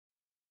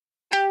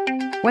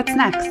What's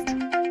next?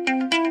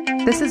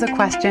 This is a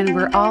question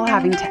we're all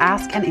having to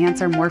ask and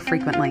answer more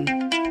frequently.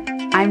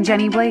 I'm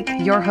Jenny Blake,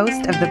 your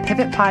host of the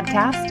Pivot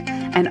Podcast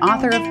and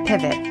author of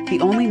Pivot,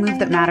 The Only Move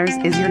That Matters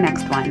Is Your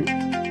Next One.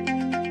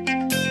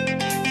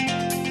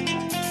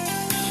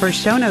 For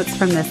show notes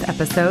from this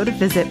episode,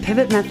 visit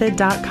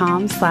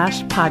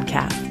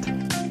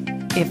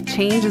pivotmethod.com/podcast. If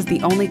change is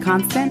the only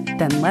constant,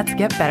 then let's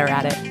get better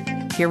at it.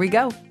 Here we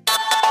go.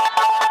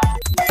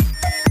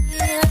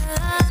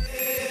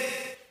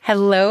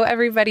 Hello,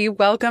 everybody.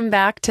 Welcome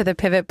back to the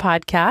Pivot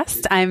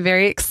Podcast. I'm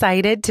very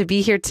excited to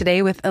be here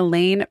today with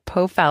Elaine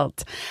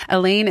Pofeldt.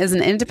 Elaine is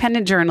an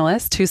independent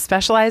journalist who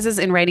specializes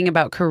in writing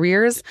about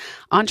careers,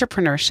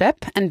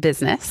 entrepreneurship, and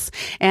business.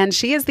 And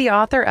she is the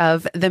author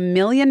of The $1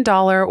 Million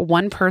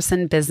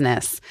One-Person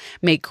Business.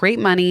 Make great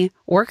money,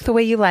 work the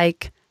way you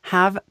like,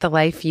 have the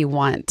life you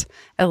want.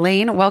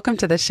 Elaine, welcome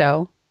to the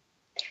show.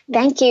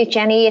 Thank you,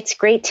 Jenny. It's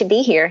great to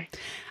be here.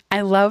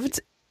 I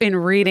loved in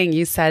reading,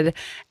 you said,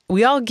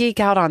 we all geek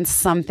out on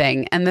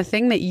something. And the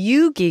thing that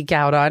you geek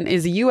out on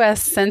is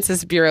U.S.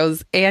 Census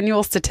Bureau's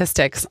annual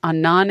statistics on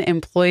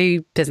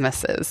non-employee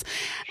businesses.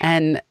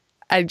 And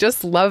I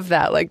just love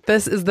that. Like,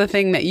 this is the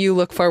thing that you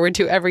look forward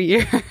to every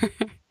year.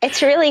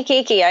 It's really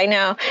geeky, I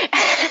know.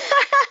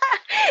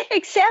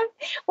 Except,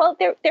 well,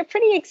 they're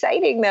pretty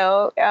exciting,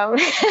 though,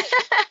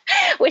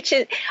 which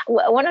is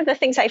one of the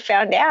things I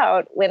found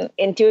out when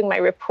in doing my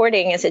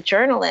reporting as a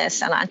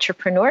journalist on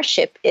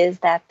entrepreneurship is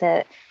that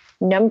the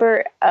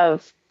number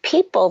of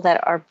people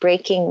that are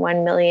breaking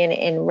 1 million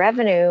in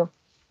revenue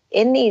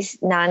in these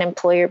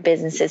non-employer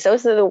businesses,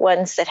 those are the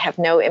ones that have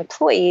no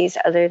employees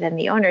other than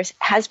the owners,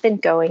 has been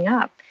going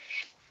up.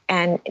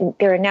 And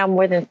there are now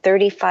more than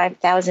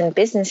 35,000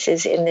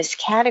 businesses in this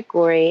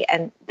category,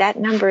 and that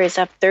number is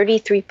up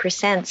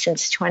 33%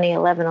 since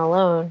 2011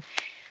 alone.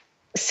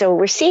 So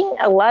we're seeing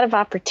a lot of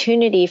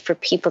opportunity for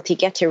people to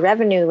get to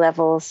revenue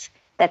levels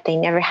that they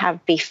never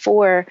have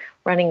before,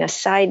 running a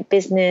side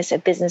business, a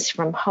business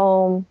from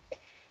home,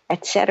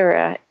 et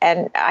cetera.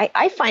 And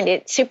I find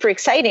it super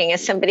exciting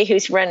as somebody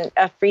who's run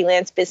a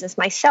freelance business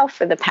myself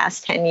for the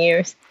past 10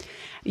 years.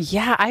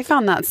 Yeah, I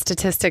found that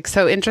statistic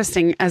so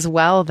interesting as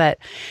well that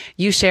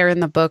you share in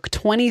the book.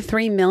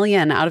 23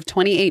 million out of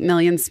 28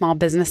 million small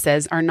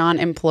businesses are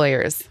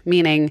non-employers,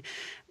 meaning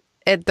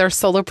they're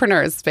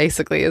solopreneurs,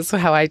 basically, is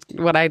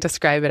what I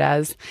describe it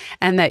as.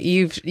 And that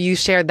you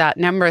shared that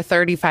number,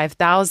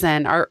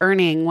 35,000 are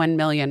earning 1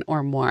 million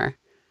or more.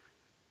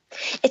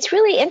 It's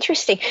really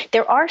interesting.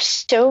 There are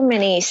so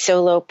many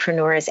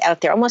solopreneurs out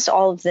there. Almost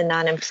all of the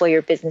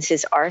non-employer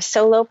businesses are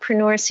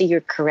solopreneurs. So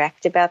you're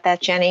correct about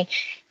that, Jenny.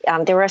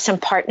 There are some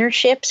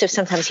partnerships. So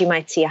sometimes you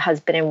might see a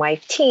husband and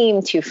wife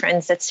team, two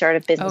friends that start a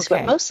business,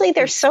 but mostly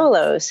they're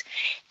solos.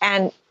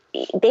 And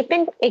they've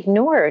been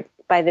ignored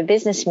by the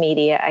business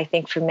media, I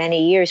think, for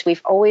many years.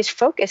 We've always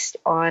focused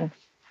on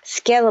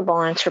scalable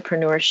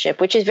entrepreneurship,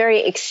 which is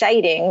very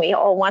exciting. We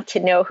all want to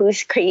know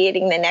who's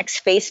creating the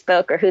next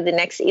Facebook or who the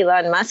next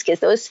Elon Musk is.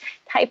 Those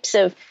types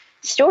of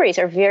stories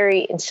are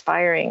very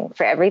inspiring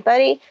for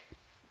everybody.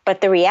 But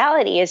the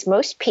reality is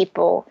most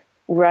people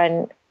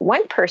run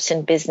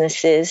one-person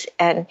businesses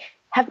and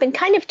have been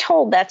kind of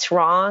told that's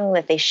wrong,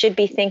 that they should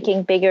be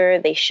thinking bigger,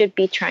 they should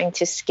be trying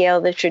to scale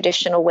the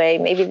traditional way.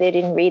 Maybe they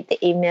didn't read the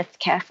E-Myth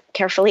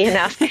carefully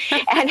enough.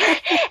 and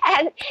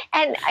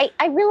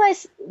I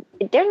realize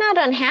they're not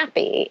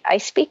unhappy. I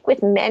speak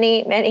with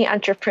many, many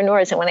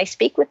entrepreneurs, and when I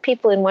speak with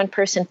people in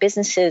one-person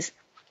businesses,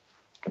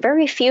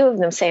 very few of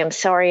them say, I'm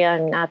sorry,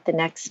 I'm not the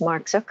next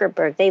Mark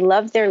Zuckerberg. They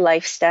love their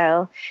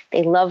lifestyle.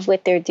 They love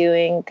what they're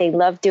doing. They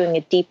love doing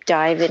a deep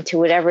dive into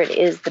whatever it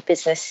is the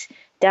business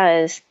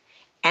does.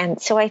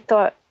 And so I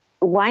thought,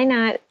 why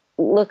not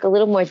look a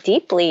little more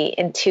deeply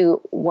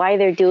into why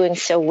they're doing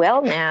so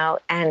well now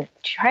and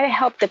try to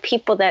help the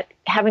people that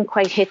haven't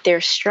quite hit their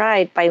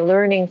stride by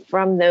learning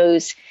from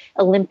those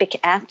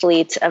Olympic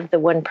athletes of the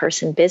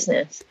one-person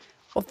business.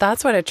 Well,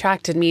 that's what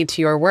attracted me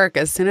to your work.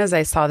 As soon as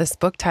I saw this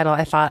book title,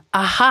 I thought,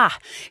 aha,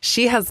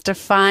 she has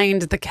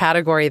defined the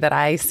category that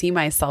I see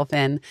myself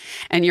in.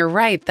 And you're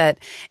right that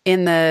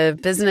in the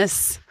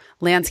business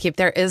landscape,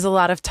 there is a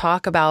lot of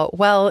talk about,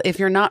 well, if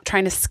you're not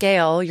trying to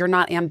scale, you're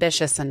not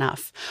ambitious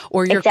enough,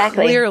 or you're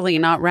clearly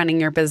not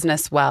running your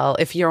business well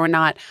if you're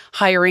not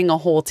hiring a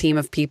whole team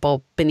of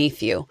people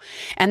beneath you.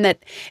 And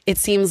that it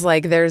seems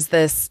like there's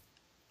this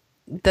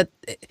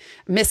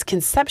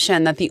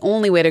misconception that the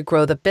only way to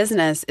grow the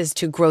business is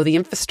to grow the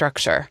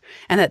infrastructure,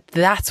 and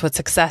that's what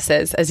success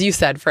is. As you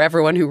said, for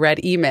everyone who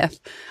read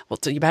E-Myth, well,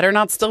 you better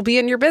not still be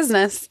in your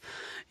business.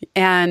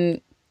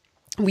 And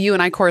you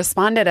and I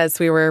corresponded as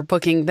we were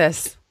booking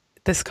this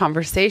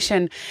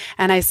conversation.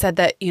 And I said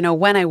that,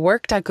 when I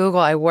worked at Google,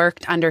 I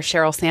worked under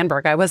Sheryl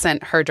Sandberg. I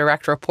wasn't her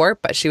direct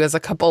report, but she was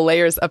a couple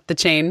layers up the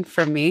chain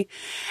from me.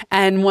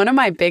 And one of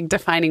my big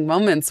defining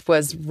moments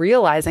was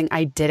realizing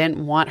I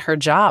didn't want her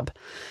job.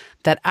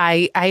 That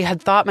I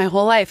had thought my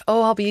whole life,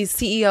 I'll be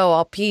CEO,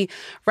 I'll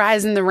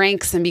rise in the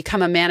ranks and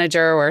become a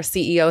manager or a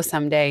CEO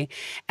someday.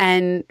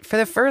 And for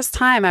the first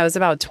time, I was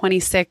about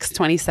 26,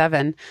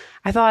 27.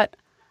 I thought,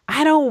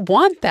 I don't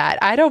want that.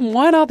 I don't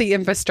want all the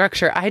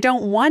infrastructure. I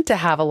don't want to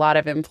have a lot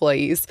of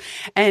employees.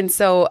 And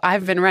so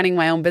I've been running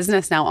my own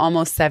business now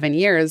almost 7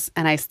 years,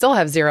 and I still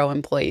have 0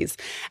 employees.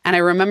 And I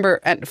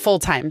remember at full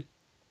time.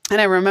 And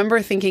I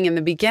remember thinking in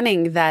the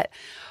beginning that,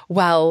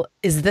 well,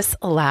 is this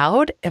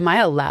allowed? Am I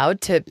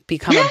allowed to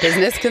become a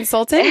business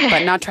consultant,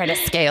 but not try to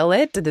scale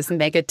it to this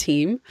mega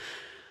team?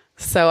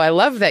 So I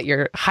love that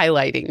you're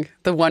highlighting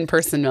the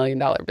one-person $1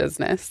 million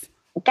business.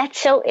 That's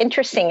so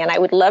interesting. And I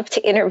would love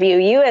to interview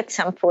you at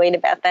some point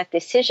about that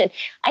decision.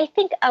 I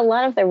think a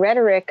lot of the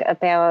rhetoric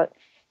about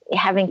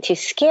having to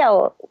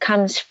scale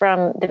comes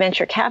from the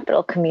venture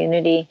capital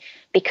community,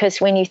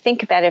 because when you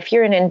think about it, if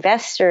you're an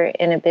investor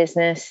in a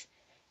business,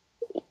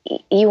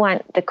 you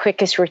want the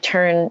quickest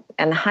return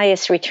and the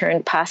highest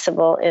return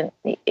possible,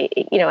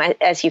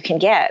 as you can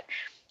get.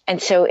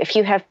 And so if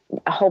you have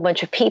a whole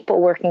bunch of people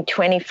working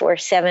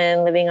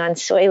 24/7, living on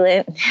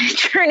Soylent,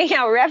 churning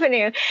out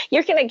revenue,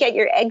 you're going to get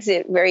your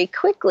exit very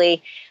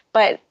quickly.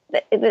 But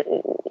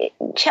the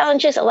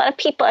challenge is a lot of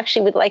people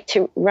actually would like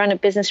to run a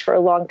business for a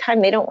long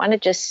time. They don't want to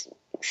just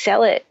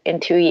sell it in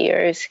 2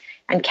 years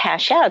and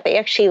cash out. They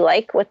actually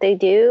like what they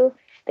do.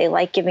 They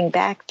like giving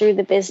back through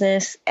the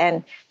business,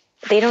 and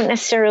they don't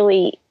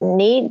necessarily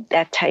need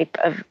that type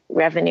of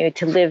revenue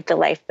to live the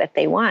life that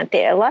they want.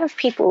 A lot of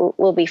people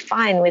will be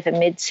fine with a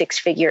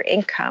mid-6-figure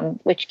income,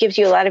 which gives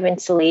you a lot of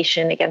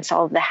insulation against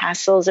all of the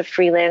hassles of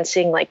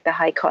freelancing, like the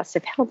high cost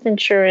of health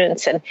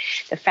insurance and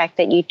the fact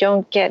that you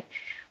don't get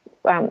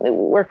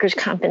workers'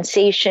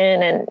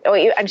 compensation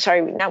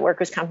not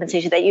workers'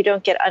 compensation, that you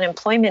don't get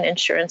unemployment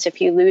insurance if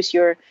you lose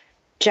your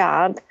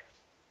job,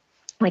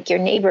 like your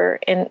neighbor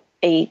in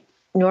a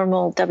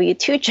normal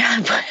W-2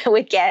 job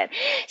would get.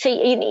 So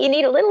you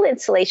need a little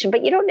insulation,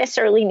 but you don't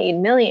necessarily need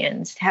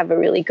millions to have a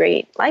really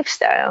great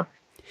lifestyle.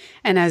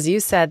 And as you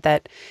said,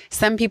 that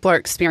some people are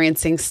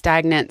experiencing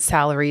stagnant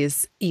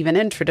salaries even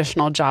in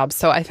traditional jobs.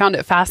 So I found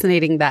it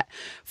fascinating that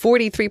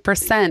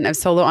 43% of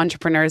solo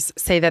entrepreneurs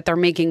say that they're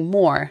making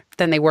more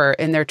than they were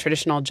in their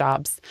traditional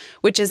jobs,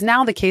 which is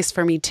now the case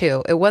for me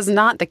too. It was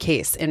not the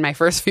case in my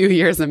first few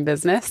years in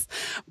business,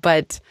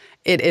 but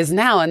it is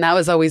now. And that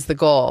was always the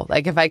goal.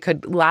 Like if I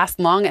could last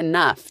long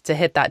enough to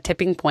hit that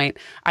tipping point,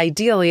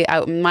 ideally,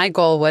 my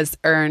goal was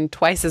earn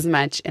twice as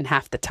much in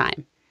half the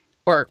time.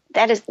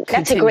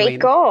 That's a great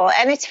goal.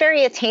 And it's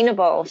very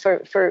attainable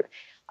for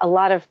a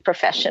lot of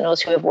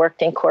professionals who have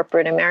worked in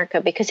corporate America,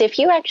 because if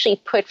you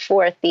actually put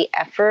forth the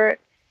effort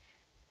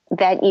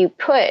that you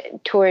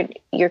put toward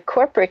your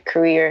corporate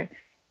career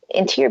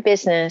into your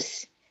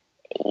business,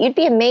 you'd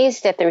be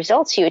amazed at the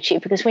results you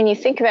achieve. Because when you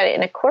think about it,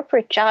 in a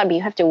corporate job,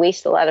 you have to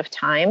waste a lot of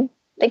time.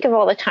 Think of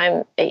all the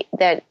time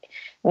that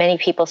many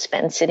people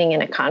spend sitting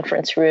in a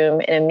conference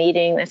room in a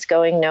meeting that's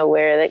going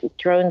nowhere, that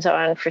drones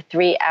on for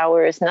 3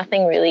 hours,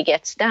 nothing really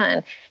gets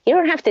done. You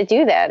don't have to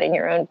do that in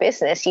your own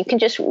business. You can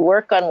just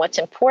work on what's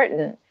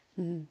important.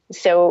 Mm.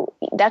 So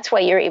that's why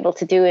you're able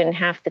to do it in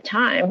half the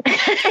time,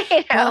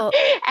 Well,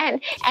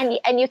 and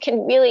you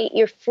can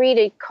you're free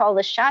to call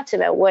the shots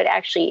about what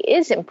actually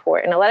is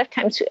important. A lot of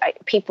times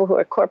people who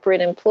are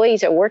corporate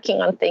employees are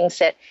working on things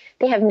that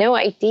they have no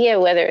idea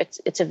whether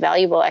it's a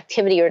valuable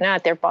activity or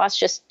not. Their boss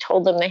just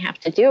told them they have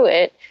to do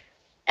it,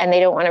 and they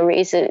don't want to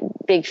raise a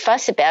big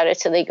fuss about it,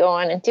 so they go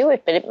on and do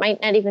it. But it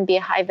might not even be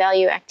a high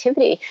value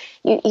activity.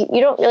 You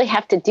don't really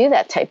have to do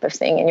that type of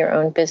thing in your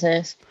own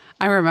business.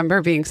 I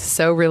remember being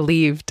so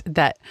relieved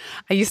that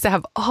I used to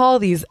have all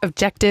these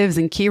objectives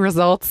and key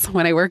results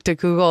when I worked at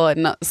Google,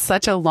 and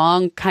such a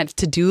long kind of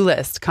to-do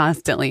list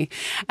constantly.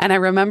 And I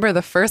remember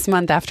the first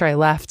month after I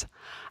left,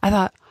 I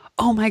thought,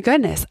 oh my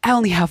goodness, I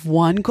only have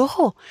one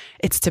goal.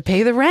 It's to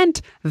pay the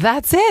rent.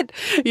 That's it.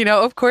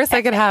 Of course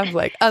I could have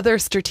like other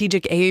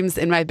strategic aims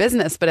in my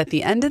business, but at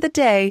the end of the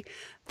day,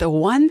 the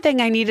one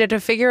thing I needed to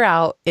figure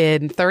out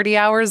in 30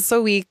 hours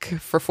a week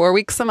for 4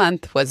 weeks a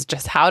month was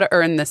just how to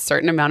earn this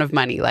certain amount of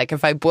money. Like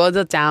if I boiled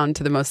it down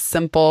to the most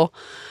simple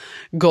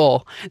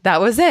goal,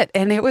 that was it.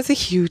 And it was a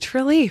huge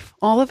relief.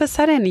 All of a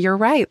sudden, you're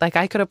right. Like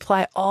I could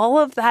apply all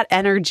of that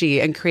energy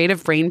and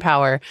creative brain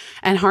power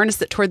and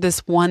harness it toward this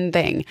one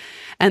thing.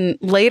 And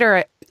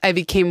later, I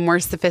became more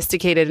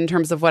sophisticated in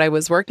terms of what I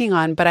was working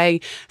on. But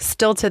I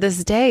still, to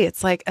this day,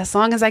 it's like, as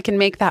long as I can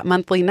make that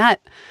monthly nut,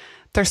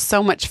 there's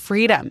so much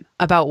freedom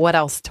about what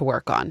else to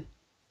work on.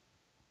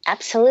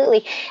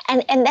 Absolutely.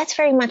 And that's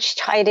very much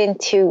tied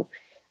into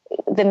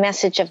the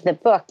message of the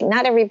book.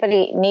 Not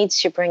everybody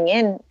needs to bring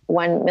in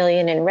 1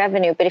 million in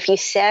revenue, but if you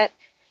set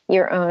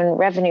your own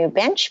revenue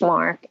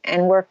benchmark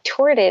and work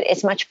toward it,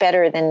 it's much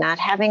better than not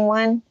having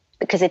one,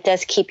 because it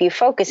does keep you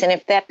focused. And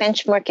if that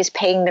benchmark is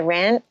paying the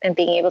rent and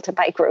being able to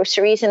buy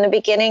groceries in the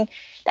beginning,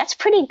 that's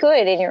pretty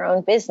good in your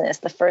own business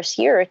the first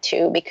year or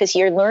two, because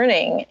you're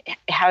learning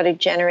how to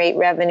generate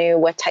revenue,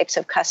 what types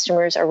of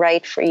customers are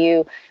right for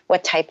you,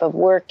 what type of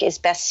work is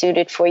best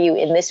suited for you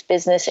in this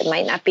business. It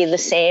might not be the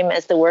same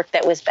as the work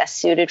that was best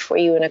suited for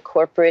you in a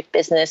corporate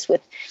business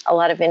with a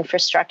lot of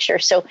infrastructure.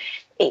 So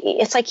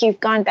it's like you've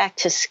gone back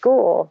to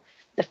school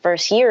the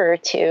first year or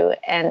two.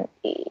 And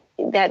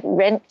that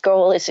rent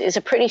goal is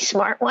a pretty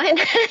smart one.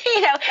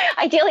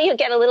 Ideally you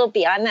get a little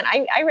beyond that.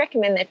 I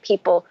recommend that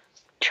people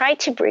try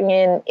to bring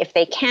in, if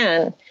they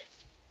can,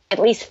 at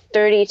least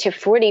 30 to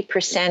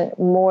 40%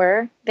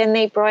 more than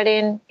they brought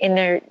in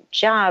their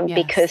job,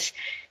 because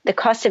the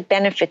cost of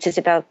benefits is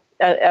of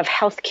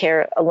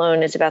healthcare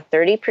alone is about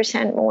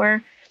 30%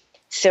 more.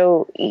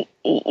 So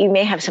you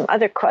may have some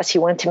other costs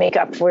you want to make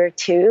up for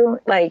too,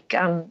 like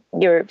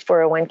your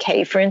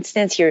 401k, for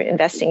instance. You're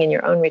investing in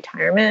your own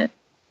retirement.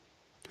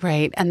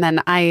 Right. And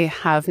then I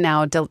have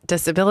now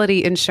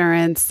disability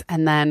insurance.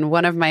 And then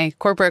one of my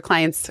corporate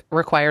clients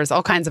requires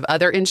all kinds of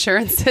other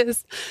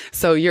insurances.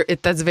 So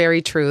that's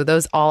very true.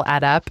 Those all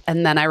add up.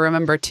 And then I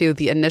remember too,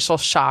 the initial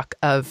shock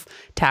of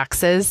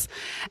taxes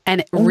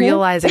and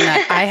realizing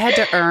that I had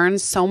to earn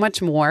so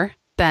much more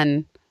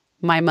than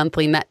my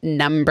monthly net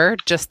number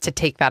just to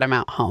take that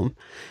amount home.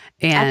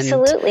 And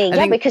absolutely.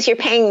 Yeah, because you're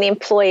paying the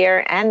employer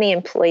and the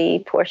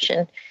employee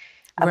portion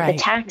of right.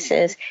 the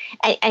taxes.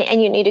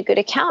 And you need a good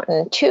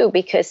accountant too,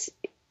 because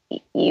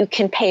you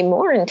can pay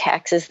more in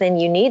taxes than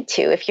you need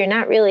to if you're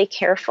not really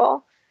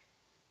careful.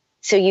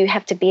 So you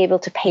have to be able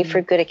to pay for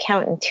a good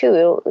accountant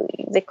too.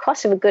 The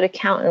cost of a good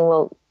accountant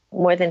will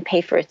more than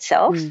pay for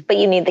itself, but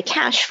you need the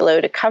cash flow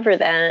to cover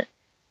that.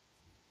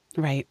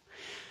 Right.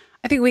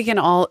 I think we can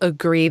all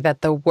agree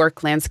that the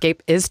work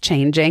landscape is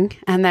changing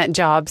and that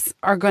jobs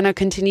are going to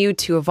continue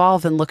to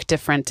evolve and look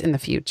different in the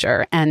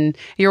future. And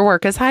your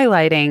work is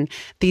highlighting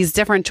these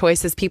different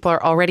choices people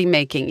are already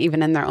making,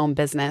 even in their own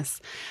business.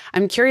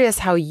 I'm curious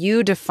how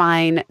you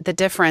define the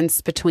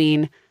difference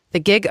between the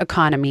gig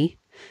economy,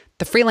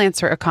 the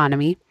freelancer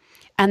economy,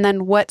 and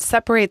then what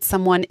separates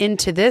someone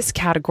into this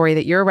category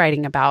that you're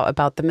writing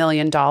about the $1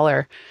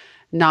 million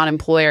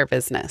non-employer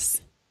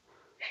business.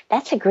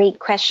 That's a great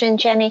question,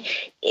 Jenny.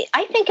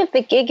 I think of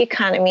the gig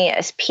economy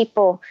as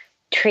people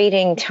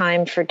trading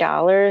time for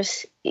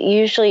dollars,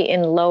 usually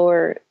in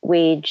lower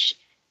wage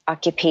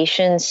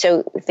occupations.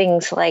 So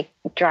things like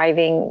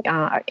driving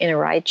in a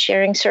ride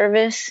sharing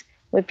service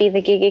would be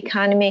the gig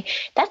economy.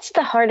 That's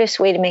the hardest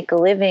way to make a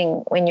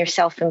living when you're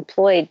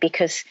self-employed,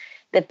 because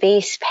the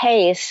base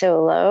pay is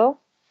so low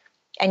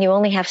and you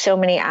only have so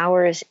many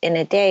hours in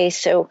a day.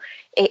 So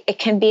it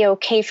can be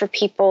okay for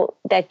people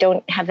that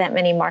don't have that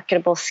many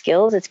marketable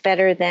skills. It's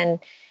better than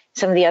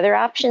some of the other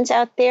options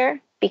out there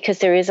because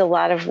there is a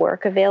lot of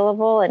work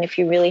available. And if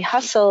you really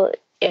hustle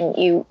and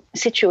you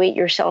situate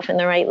yourself in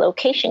the right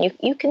location,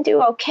 you can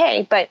do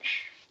okay, but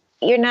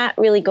you're not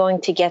really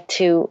going to get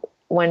to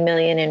 1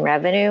 million in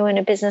revenue in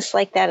a business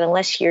like that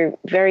unless you're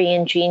very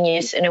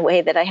ingenious in a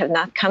way that I have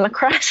not come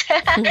across.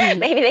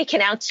 Maybe they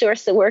can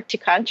outsource the work to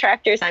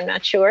contractors. I'm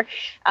not sure.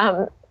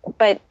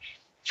 But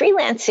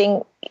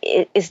freelancing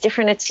is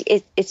different.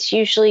 It's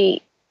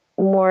usually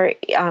more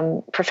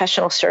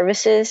professional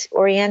services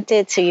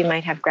oriented. So you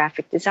might have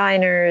graphic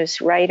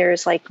designers,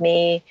 writers like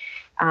me.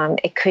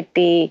 It could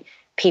be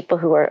people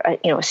who are,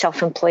 a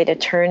self-employed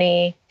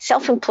attorney.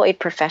 Self-employed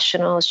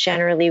professionals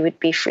generally would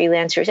be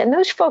freelancers. And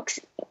those folks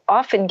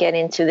often get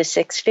into the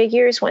six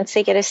figures once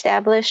they get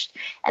established.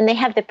 And they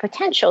have the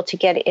potential to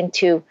get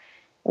into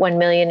 1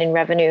 million in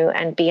revenue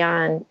and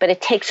beyond. But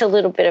it takes a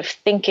little bit of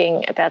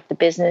thinking about the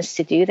business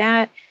to do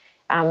that.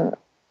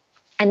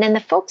 And then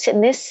the folks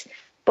in this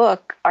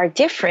book are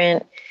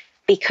different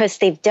because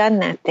they've done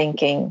that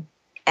thinking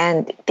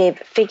and they've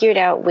figured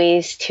out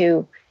ways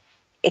to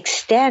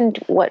extend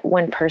what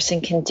one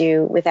person can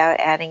do without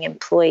adding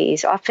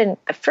employees. Often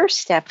the first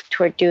step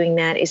toward doing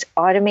that is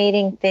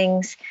automating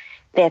things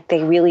that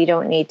they really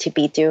don't need to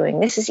be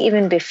doing. This is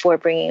even before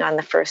bringing on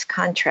the first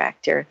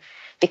contractor.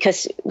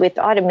 Because with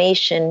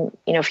automation,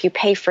 if you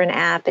pay for an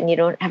app and you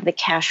don't have the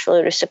cash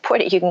flow to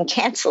support it, you can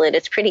cancel it.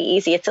 It's pretty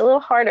easy. It's a little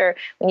harder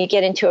when you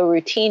get into a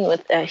routine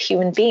with a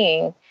human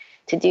being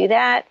to do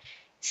that.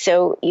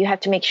 So you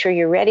have to make sure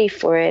you're ready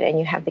for it and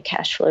you have the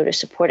cash flow to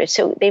support it.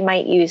 So they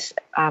might use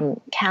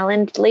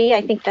Calendly.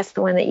 I think that's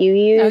the one that you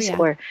use,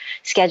 or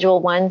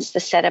Schedule Ones to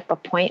set up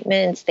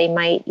appointments. They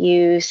might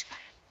use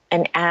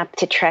an app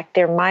to track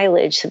their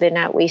mileage so they're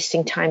not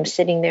wasting time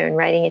sitting there and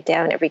writing it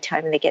down every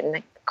time they get in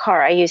the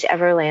car. I use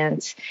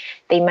Everlance.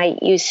 They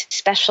might use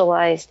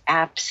specialized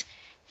apps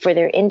for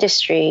their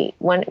industry.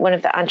 One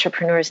of the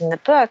entrepreneurs in the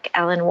book,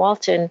 Alan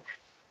Walton,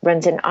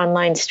 runs an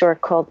online store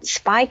called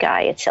Spy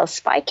Guy. It sells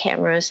spy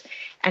cameras,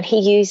 and he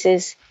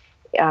uses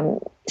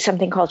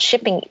something called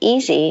Shipping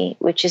Easy,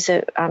 which is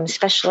a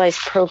specialized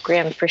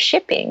program for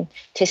shipping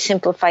to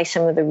simplify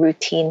some of the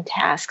routine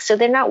tasks. So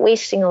they're not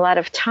wasting a lot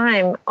of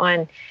time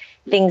on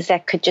things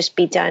that could just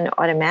be done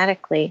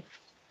automatically.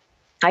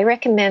 I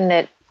recommend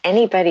that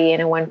anybody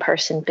in a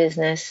one-person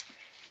business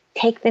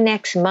take the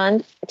next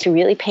month to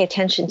really pay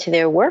attention to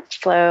their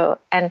workflow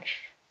and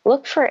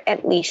look for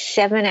at least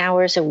 7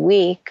 hours a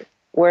week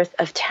worth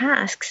of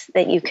tasks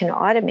that you can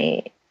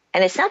automate.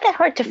 And it's not that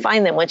hard to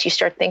find them once you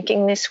start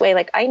thinking this way.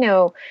 Like I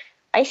know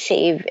I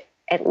save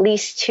at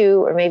least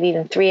 2 or maybe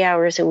even 3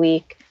 hours a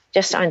week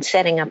just on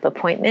setting up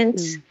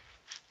appointments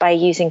by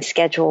using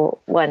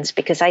Schedule Ones,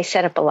 because I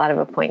set up a lot of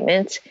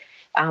appointments.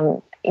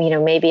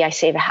 maybe I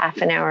save a half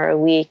an hour a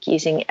week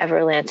using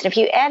Everlance. And if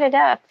you add it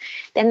up,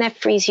 then that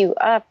frees you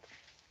up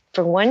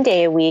for one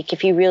day a week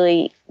if you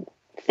really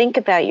think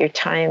about your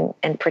time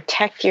and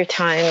protect your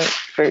time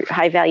for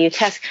high value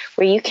tasks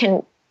where you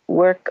can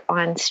work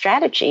on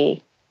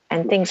strategy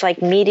and things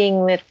like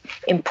meeting with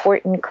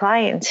important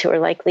clients who are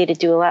likely to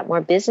do a lot more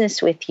business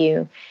with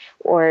you,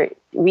 or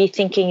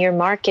rethinking your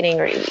marketing,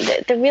 or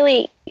the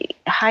really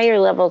higher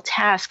level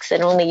tasks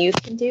that only you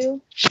can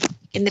do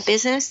in the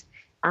business.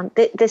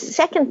 The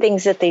second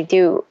things that they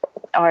do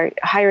are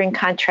hiring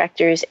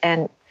contractors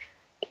and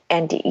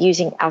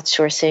using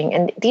outsourcing.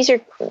 And these are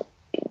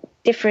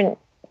different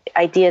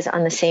ideas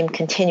on the same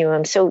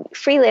continuum. So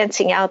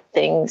freelancing out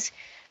things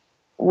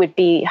would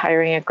be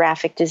hiring a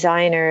graphic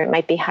designer, it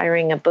might be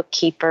hiring a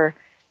bookkeeper,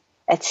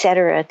 et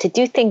cetera, to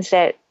do things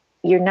that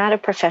you're not a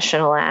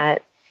professional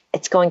at.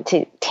 It's going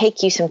to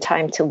take you some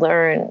time to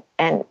learn,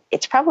 and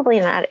it's probably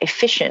not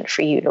efficient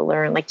for you to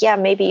learn. Like, yeah,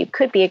 maybe you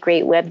could be a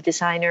great web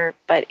designer,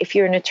 but if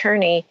you're an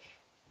attorney,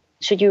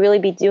 should you really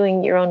be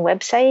doing your own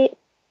website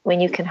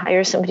when you can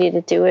hire somebody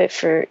to do it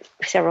for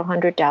several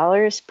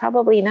 $100s?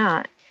 Probably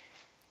not.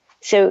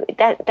 So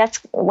that's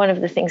one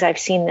of the things I've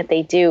seen that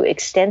they do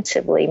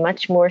extensively,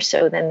 much more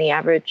so than the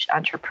average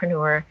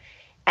entrepreneur.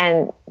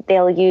 And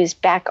they'll use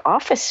back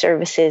office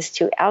services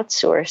to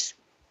outsource.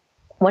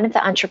 One of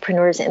the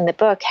entrepreneurs in the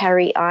book,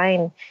 Harry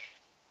Ein,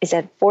 is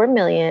at $4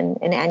 million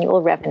in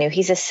annual revenue.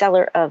 He's a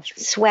seller of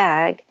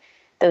swag,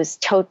 those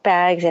tote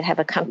bags that have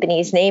a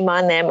company's name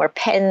on them, or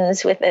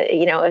pens with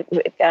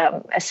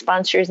a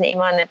sponsor's name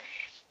on them.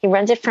 He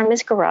runs it from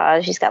his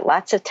garage. He's got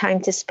lots of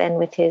time to spend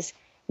with his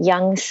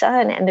young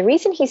son. And the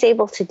reason he's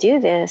able to do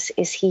this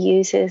is he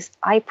uses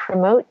I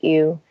Promote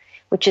You,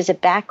 which is a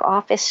back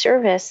office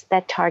service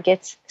that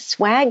targets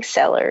swag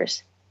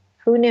sellers.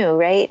 Who knew,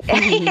 right?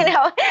 Mm-hmm.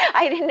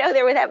 I didn't know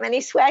there were that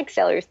many swag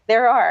sellers.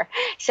 There are.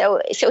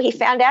 So he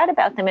found out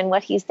about them. And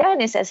what he's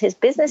done is, as his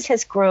business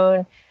has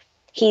grown,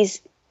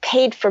 he's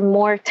paid for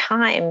more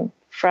time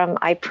from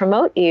I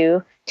Promote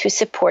You to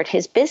support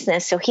his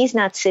business. So he's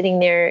not sitting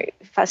there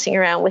fussing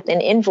around with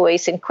an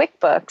invoice in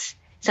QuickBooks.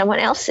 Someone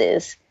else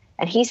is.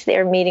 And he's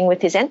there meeting with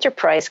his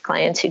enterprise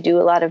clients who do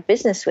a lot of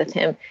business with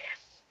him.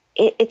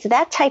 It's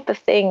that type of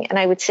thing. And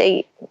I would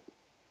say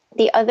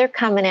the other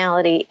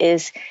commonality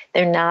is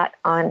they're not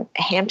on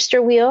a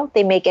hamster wheel.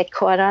 They may get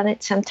caught on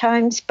it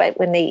sometimes, but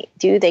when they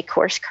do, they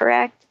course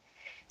correct.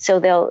 So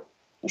they'll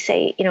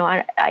say,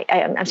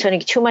 I'm spending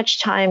too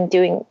much time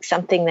doing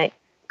something that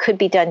could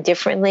be done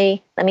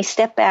differently. Let me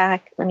step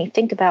back. Let me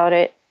think about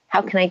it.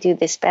 How can I do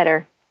this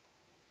better?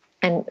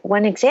 And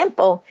one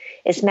example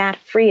is Matt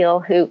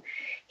Friel, who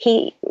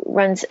he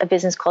runs a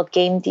business called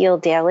Game Deal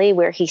Daily,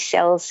 where he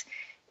sells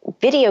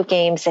video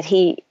games that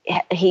he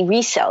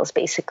resells.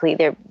 Basically,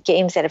 they're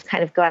games that have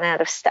kind of gone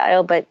out of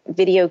style, but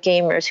video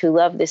gamers who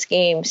love this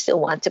game still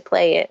want to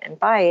play it and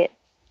buy it.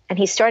 And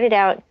he started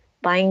out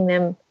buying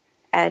them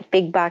at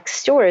big box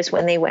stores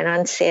when they went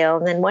on sale.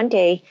 And then one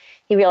day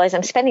he realized,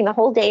 I'm spending the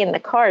whole day in the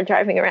car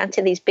driving around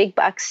to these big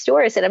box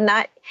stores, and I'm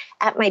not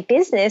at my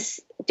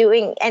business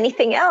doing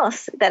anything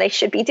else that I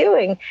should be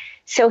doing.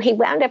 So he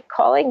wound up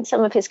calling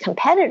some of his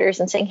competitors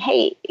and saying,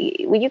 hey,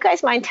 would you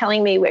guys mind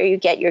telling me where you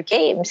get your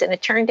games? And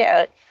it turned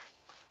out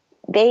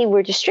they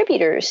were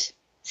distributors.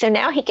 So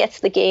now he gets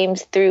the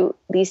games through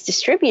these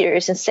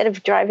distributors instead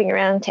of driving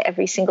around to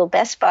every single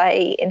Best Buy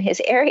in his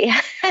area,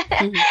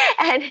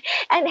 mm-hmm.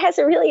 and has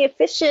a really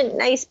efficient,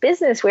 nice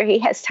business where he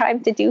has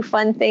time to do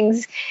fun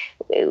things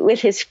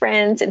with his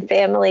friends and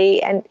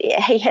family, and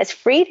he has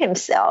freed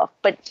himself.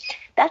 But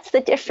that's the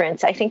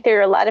difference. I think there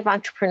are a lot of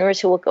entrepreneurs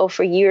who will go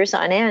for years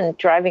on end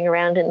driving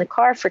around in the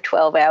car for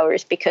 12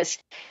 hours because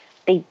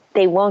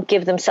they won't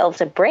give themselves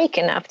a break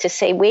enough to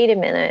say, wait a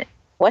minute,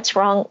 what's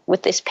wrong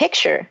with this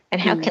picture and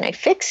how can I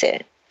fix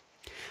it?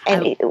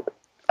 And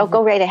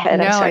go right ahead.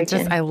 No, I'm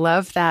sorry, I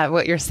love that,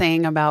 what you're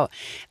saying about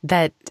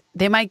that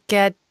they might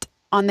get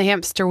on the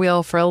hamster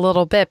wheel for a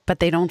little bit,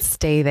 but they don't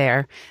stay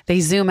there. They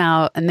zoom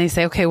out and they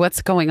say, okay,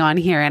 what's going on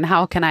here? And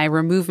how can I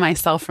remove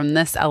myself from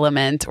this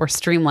element or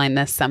streamline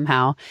this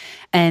somehow?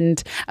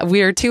 And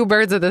we are two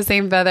birds of the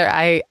same feather.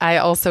 I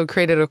also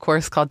created a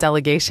course called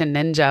Delegation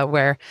Ninja,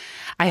 where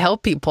I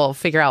help people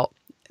figure out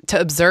to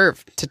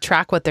observe, to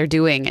track what they're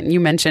doing. And you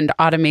mentioned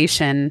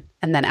automation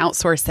and then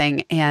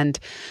outsourcing. And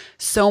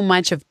so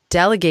much of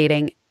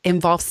delegating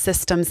involves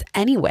systems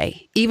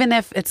anyway. Even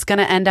if it's going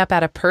to end up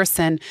at a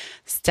person's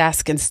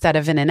desk instead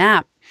of in an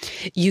app,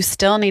 you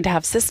still need to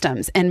have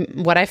systems.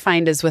 And what I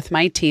find is with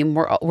my team,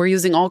 we're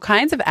using all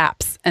kinds of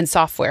apps and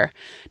software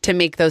to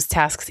make those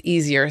tasks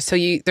easier. So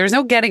there's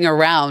no getting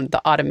around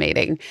the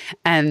automating.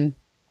 And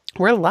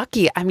we're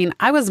lucky. I mean,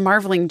 I was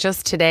marveling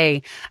just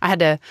today. I had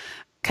to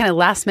kind of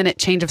last minute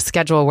change of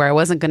schedule where I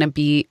wasn't going to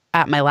be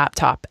at my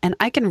laptop. And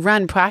I can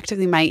run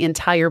practically my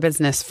entire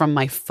business from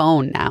my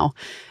phone now.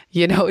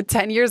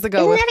 10 years ago.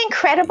 Isn't that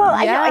incredible?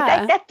 Yeah. I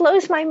know, that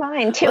blows my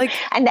mind too.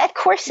 And that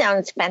course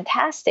sounds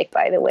fantastic,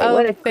 by the way.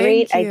 What a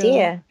great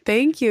idea.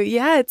 Thank you.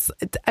 Yeah. 10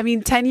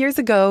 yeyears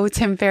ago,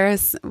 Tim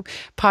Ferriss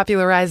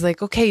popularized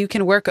okay, you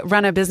can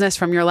run a business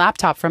from your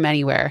laptop from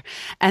anywhere.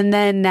 And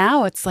then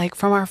now it's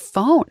from our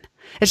phone.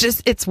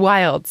 It's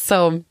wild.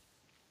 So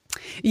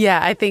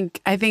yeah, I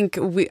think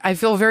I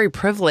feel very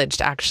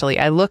privileged, actually.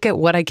 I look at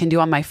what I can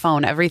do on my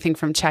phone, everything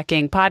from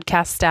checking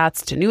podcast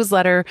stats to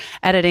newsletter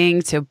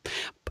editing to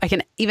I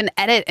can even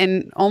edit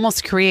and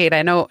almost create.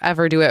 I don't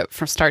ever do it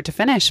from start to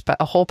finish, but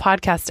a whole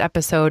podcast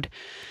episode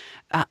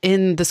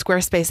in the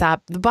Squarespace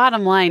app. The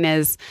bottom line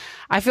is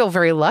I feel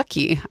very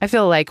lucky. I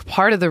feel like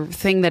part of the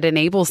thing that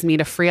enables me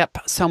to free up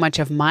so much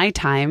of my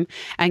time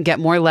and get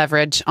more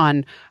leverage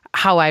on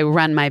how I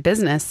run my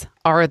business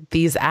are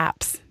these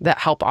apps that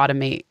help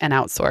automate and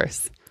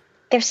outsource.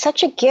 They're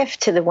such a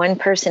gift to the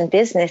one-person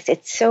business.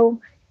 It's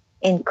so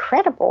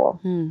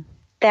incredible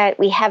that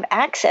we have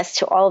access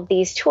to all of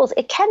these tools.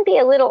 It can be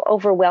a little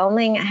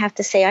overwhelming. I have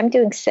to say, I'm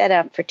doing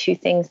setup for 2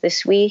 things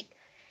this week.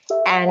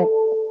 And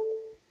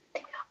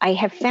I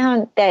have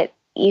found that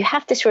you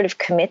have to sort of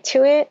commit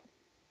to it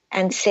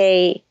and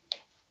say,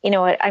 you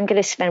know what, I'm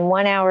going to spend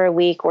 1 hour a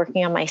week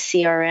working on my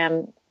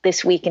CRM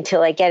this week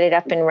until I get it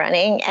up and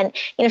running. And,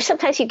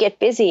 sometimes you get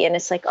busy and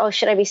it's like, oh,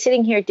 should I be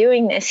sitting here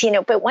doing this?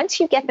 But once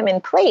you get them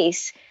in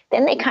place,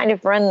 then they kind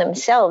of run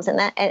themselves. And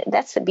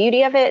that's the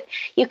beauty of it.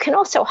 You can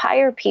also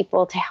hire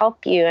people to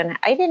help you. And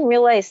I didn't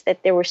realize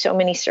that there were so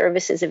many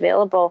services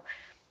available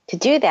to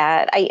do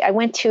that. I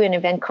went to an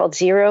event called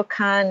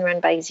ZeroCon run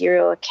by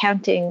Zero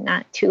Accounting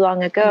not too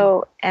long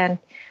ago. And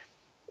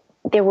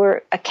there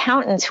were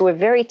accountants who were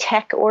very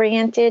tech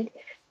oriented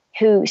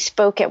who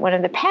spoke at one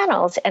of the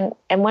panels. And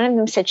one of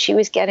them said she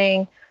was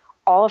getting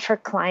all of her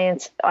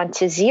clients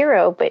onto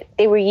Xero, but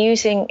they were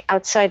using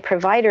outside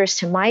providers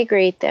to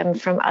migrate them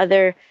from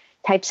other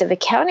types of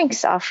accounting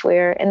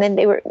software. And then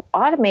they were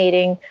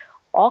automating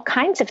all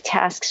kinds of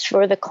tasks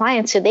for the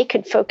clients so they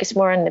could focus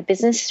more on the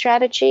business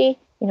strategy,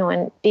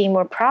 and being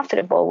more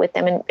profitable with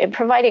them and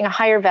providing a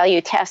higher value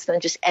task than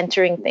just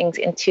entering things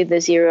into the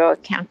Xero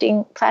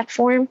accounting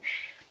platform.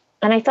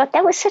 And I thought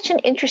that was such an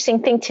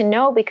interesting thing to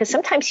know, because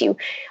sometimes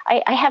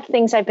I have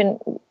things I've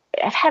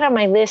had on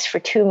my list for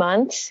 2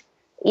 months,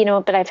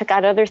 but I've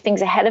got other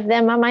things ahead of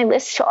them on my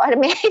list to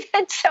automate.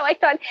 And so I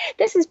thought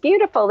this is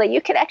beautiful that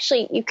you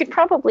could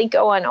probably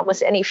go on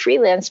almost any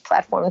freelance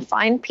platform and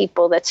find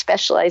people that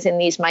specialize in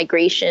these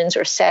migrations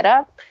or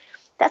setup.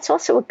 That's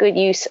also a good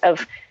use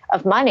of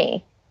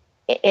money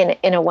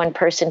in a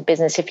one-person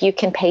business. If you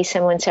can pay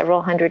someone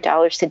several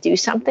 $100s to do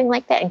something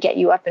like that and get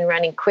you up and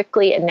running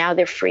quickly, and now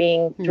they're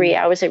freeing 3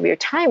 hours of your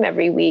time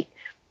every week,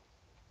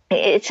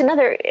 it's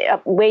another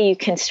way you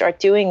can start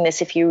doing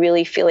this if you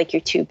really feel like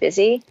you're too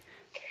busy.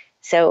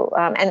 So,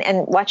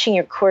 and watching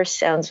your course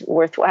sounds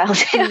worthwhile.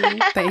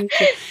 Thank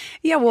you.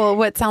 Yeah, well,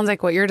 what sounds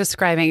like what you're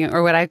describing,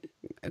 or what I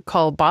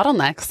call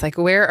bottlenecks,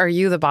 where are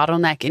you the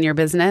bottleneck in your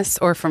business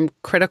or from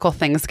critical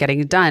things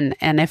getting done?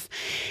 And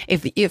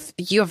if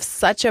you have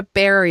such a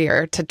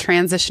barrier to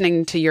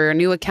transitioning to your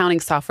new accounting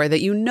software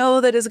that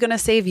that is going to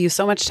save you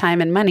so much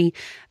time and money,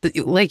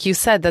 that, like you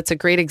said, that's a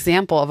great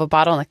example of a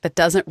bottleneck that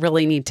doesn't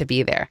really need to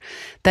be there.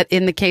 That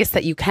in the case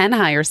that you can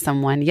hire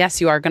someone,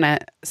 yes, you are going to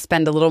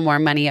spend a little more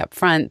money up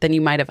front than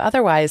you might have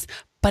otherwise,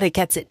 but it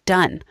gets it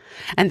done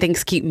and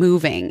things keep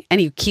moving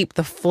and you keep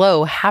the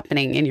flow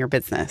happening in your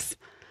business.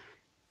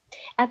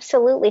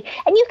 Absolutely.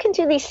 And you can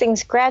do these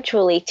things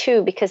gradually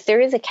too, because there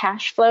is a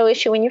cash flow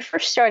issue. When you're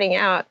first starting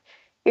out,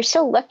 you're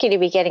so lucky to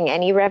be getting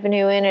any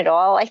revenue in at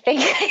all, I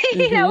think.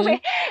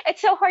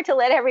 It's so hard to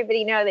let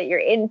everybody know that you're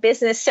in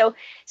business. So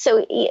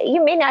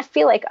you may not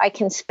feel like I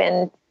can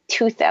spend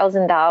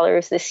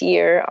 $2,000 this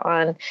year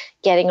on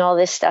getting all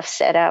this stuff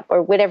set up,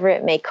 or whatever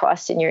it may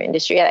cost in your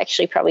industry. It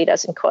actually probably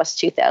doesn't cost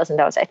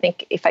 $2,000. I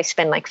think if I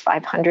spend like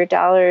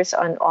 $500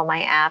 on all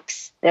my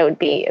apps, that would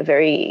be a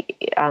very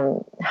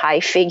high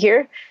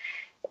figure.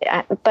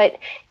 But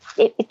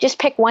just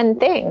pick one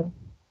thing.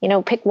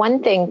 Pick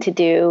one thing to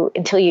do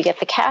until you get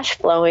the cash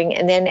flowing.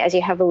 And then as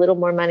you have a little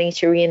more money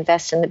to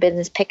reinvest in the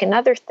business, pick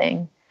another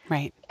thing.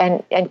 Right.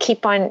 And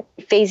keep on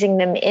phasing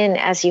them in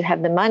as you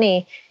have the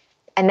money.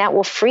 And that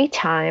will free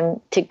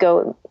time to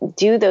go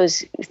do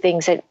those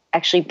things that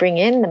actually bring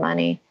in the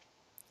money.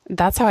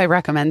 That's how I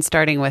recommend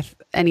starting with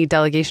any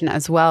delegation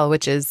as well,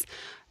 which is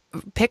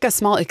pick a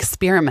small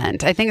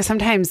experiment. I think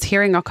sometimes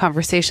hearing a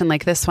conversation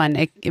like this one,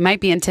 it might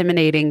be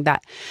intimidating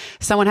that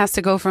someone has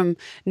to go from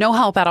no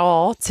help at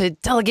all to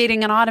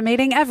delegating and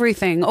automating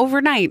everything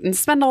overnight and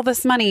spend all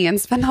this money and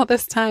spend all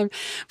this time.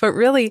 But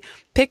really,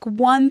 pick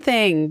one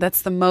thing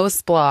that's the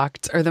most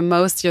blocked, or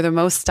you're the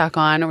most stuck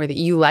on, or that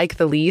you like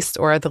the least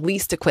or are the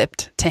least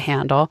equipped to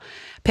handle.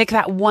 Pick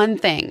that one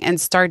thing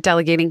and start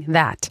delegating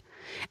that.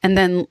 And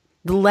then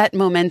let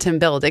momentum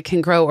build. It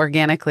can grow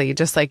organically,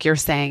 just like you're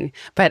saying.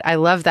 But I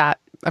love that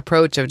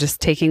approach of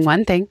just taking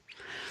one thing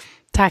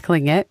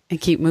tackling it and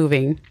keep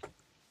moving.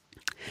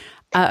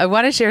 I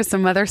want to share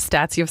some other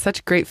stats. You have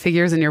such great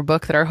figures in your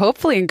book that are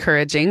hopefully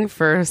encouraging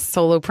for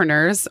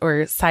solopreneurs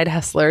or side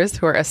hustlers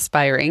who are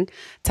aspiring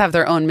to have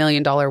their own $1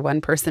 million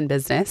one-person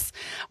business.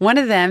 One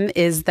of them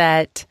is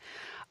that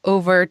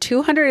over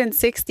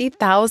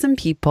 260,000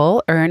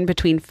 people earn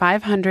between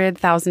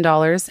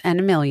 $500,000 and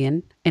 $1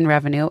 million in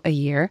revenue a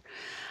year.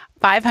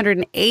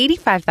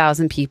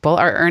 585,000 people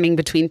are earning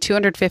between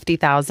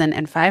 $250,000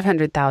 and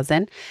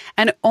 $500,000,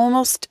 and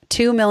almost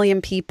 2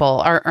 million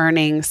people are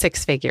earning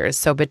six figures,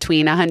 so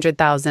between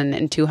 $100,000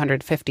 and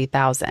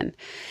 $250,000.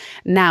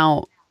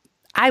 Now,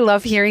 I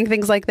love hearing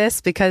things like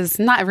this because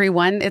not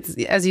everyone, it's,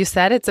 as you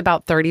said, it's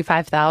about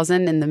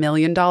 35,000 in the $1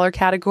 million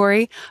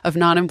category of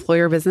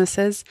non-employer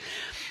businesses.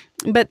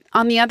 But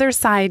on the other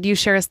side, you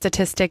share a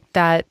statistic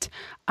that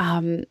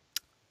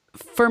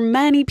for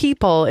many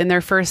people in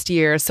their first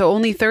year, so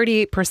only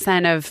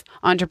 38% of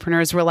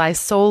entrepreneurs rely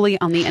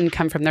solely on the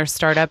income from their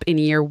startup in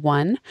year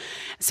one.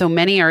 So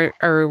many are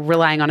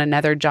relying on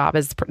another job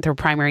as their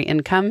primary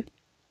income.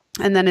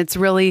 And then it's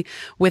really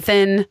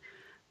within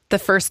the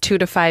first 2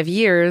 to 5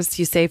 years,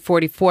 you say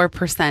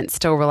 44%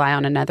 still rely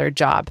on another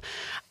job.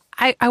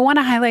 I want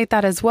to highlight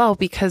that as well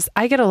because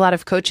I get a lot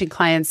of coaching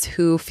clients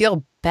who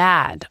feel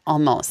bad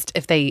almost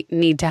if they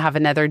need to have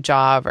another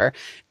job or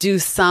do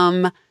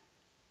some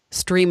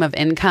stream of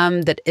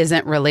income that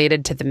isn't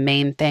related to the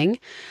main thing.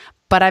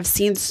 But I've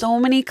seen so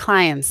many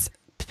clients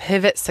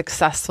pivot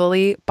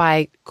successfully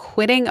by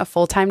quitting a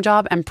full-time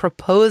job and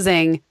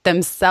proposing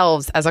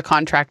themselves as a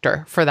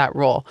contractor for that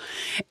role.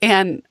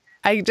 And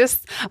I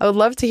would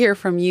love to hear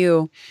from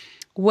you.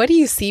 What do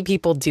you see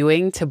people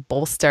doing to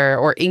bolster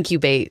or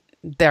incubate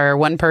their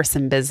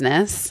one-person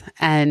business?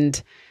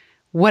 And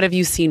what have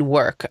you seen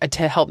work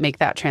to help make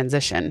that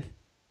transition?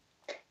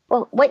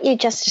 Well, what you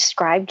just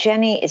described,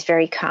 Jenny, is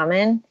very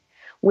common,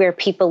 where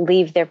people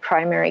leave their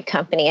primary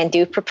company and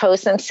do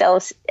propose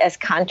themselves as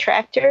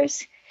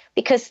contractors,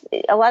 because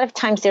a lot of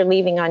times they're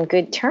leaving on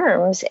good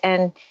terms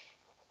and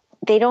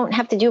they don't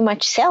have to do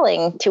much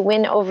selling to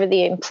win over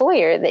the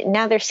employer. That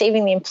now they're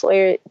saving the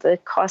employer the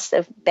cost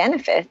of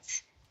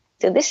benefits.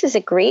 So this is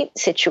a great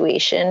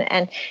situation,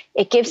 and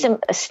it gives them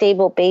a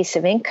stable base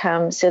of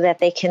income so that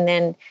they can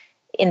then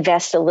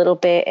invest a little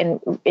bit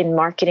in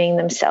marketing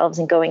themselves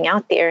and going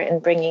out there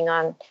and bringing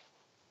on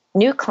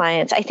new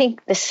clients. I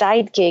think the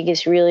side gig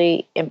is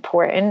really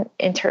important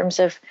in terms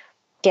of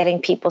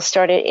getting people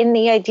started. In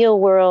the ideal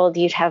world,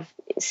 you'd have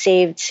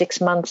saved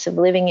 6 months of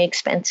living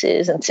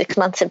expenses and 6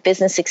 months of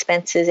business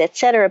expenses, et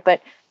cetera.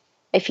 But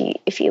if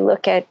you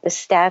look at the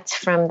stats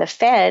from the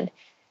Fed,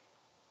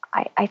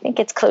 I think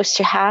it's close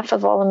to half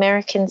of all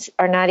Americans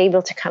are not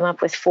able to come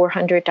up with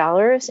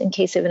 $400 in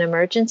case of an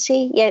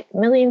emergency, yet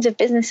millions of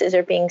businesses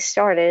are being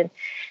started.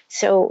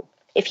 So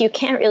if you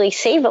can't really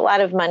save a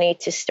lot of money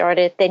to start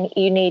it, then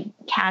you need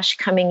cash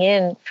coming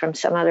in from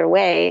some other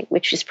way,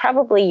 which is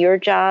probably your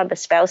job, a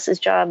spouse's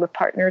job, a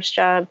partner's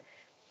job,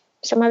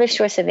 some other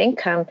source of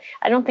income.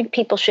 I don't think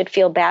people should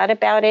feel bad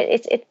about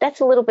it. That's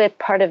a little bit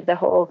part of the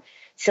whole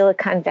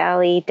Silicon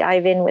Valley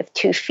dive in with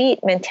 2 feet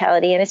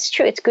mentality. And it's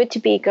true. It's good to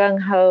be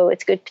gung-ho.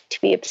 It's good to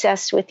be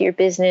obsessed with your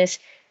business.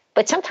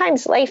 But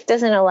sometimes life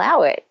doesn't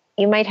allow it.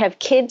 You might have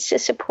kids to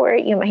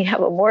support. You might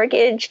have a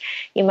mortgage.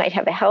 You might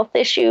have a health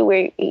issue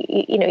where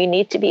you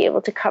need to be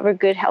able to cover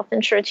good health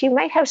insurance. You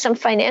might have some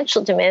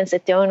financial demands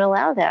that don't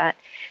allow that.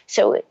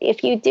 So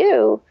if you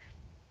do,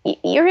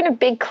 you're in a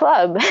big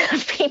club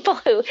of people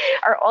who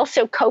are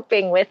also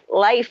coping with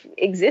life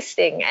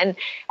existing and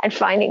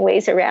finding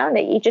ways around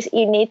it.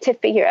 You need to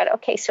figure out,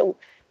 okay, so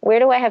where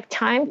do I have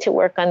time to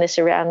work on this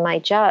around my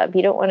job?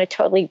 You don't want to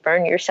totally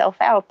burn yourself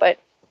out, but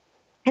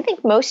I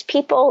think most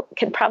people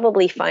can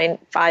probably find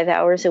 5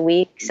 hours a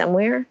week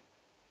somewhere,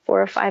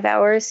 4 or 5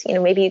 hours.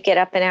 Maybe you get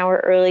up an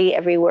hour early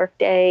every work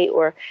day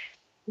or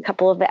a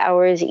couple of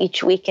hours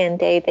each weekend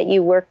day that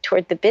you work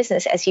toward the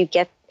business as you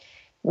get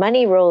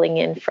money rolling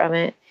in from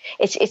it.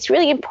 It's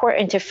really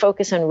important to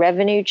focus on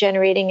revenue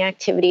generating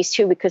activities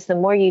too, because the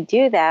more you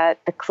do that,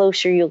 the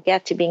closer you'll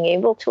get to being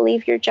able to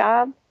leave your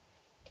job.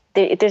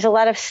 There's a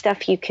lot of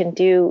stuff you can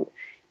do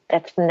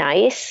that's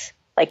nice,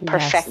 like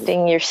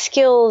perfecting your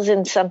skills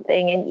in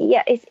something. And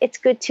yeah, it's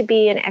good to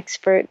be an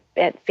expert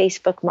at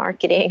Facebook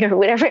marketing or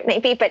whatever it may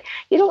be, but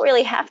you don't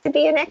really have to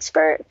be an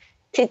expert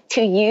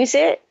to use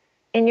it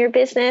in your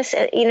business.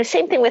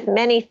 Same thing with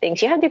many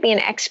things. You have to be an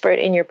expert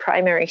in your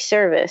primary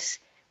service,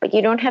 but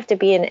you don't have to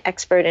be an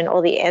expert in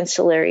all the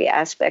ancillary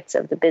aspects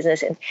of the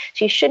business. And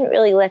so you shouldn't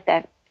really let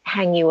that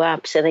hang you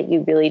up so that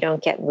you really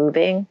don't get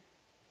moving.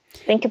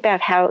 Think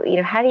about how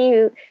do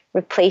you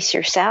replace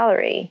your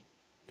salary?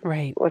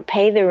 Right. Or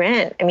pay the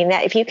rent. I mean,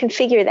 that if you can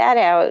figure that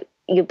out,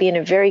 you'll be in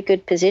a very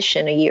good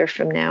position a year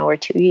from now or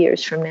 2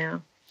 years from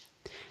now.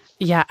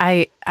 Yeah,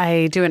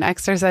 I do an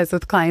exercise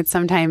with clients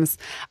sometimes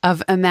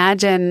of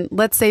imagine,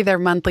 let's say their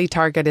monthly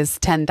target is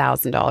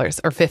 $10,000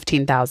 or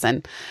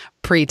 $15,000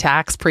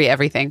 pre-tax,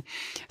 pre-everything.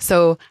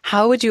 So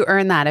how would you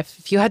earn that?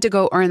 If you had to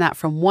go earn that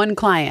from one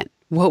client,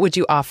 what would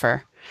you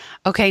offer?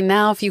 Okay,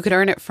 now if you could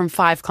earn it from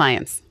 5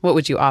 clients, what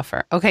would you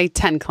offer? Okay,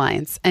 10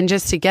 clients. And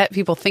just to get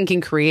people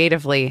thinking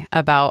creatively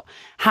about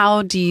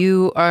how do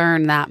you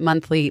earn that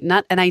monthly,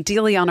 and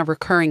ideally on a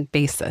recurring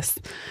basis.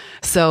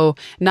 So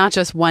not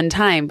just one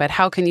time, but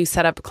how can you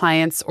set up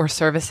clients or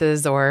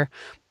services or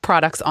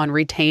products on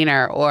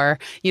retainer? Or,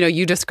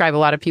 you describe a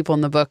lot of people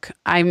in the book.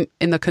 I'm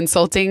in the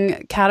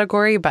consulting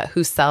category, but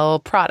who sell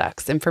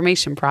products,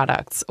 information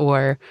products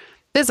or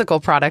physical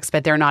products,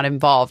 but they're not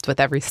involved with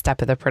every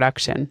step of the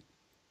production.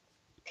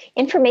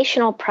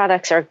 Informational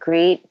products are a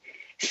great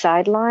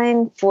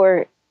sideline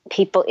for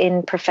people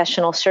in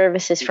professional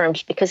services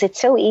firms because it's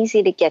so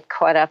easy to get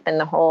caught up in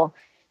the whole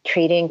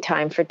trading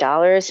time for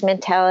dollars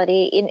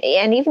mentality.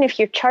 And even if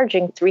you're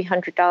charging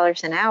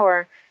 $300 an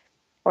hour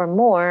or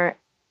more,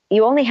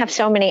 you only have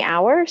so many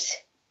hours.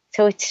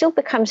 So it still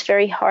becomes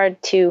very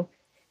hard to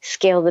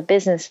scale the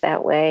business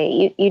that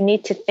way. You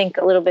need to think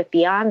a little bit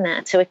beyond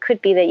that. So it could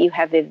be that you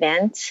have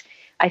events.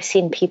 I've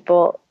seen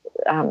people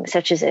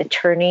such as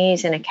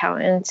attorneys and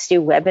accountants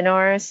do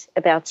webinars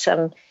about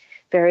some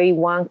very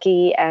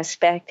wonky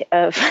aspect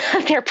of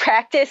their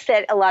practice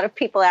that a lot of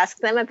people ask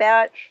them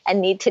about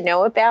and need to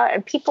know about.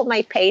 And people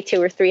might pay $200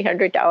 or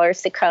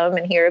 $300 to come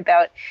and hear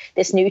about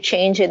this new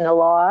change in the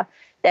law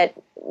that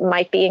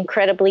might be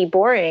incredibly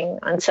boring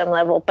on some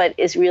level, but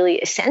is really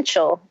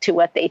essential to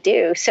what they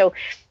do. So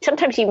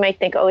sometimes you might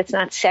think, oh, it's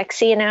not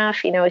sexy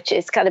enough.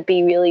 It's got to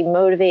be really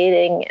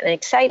motivating and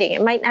exciting.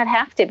 It might not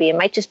have to be. It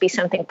might just be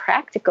something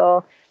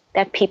practical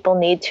that people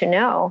need to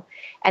know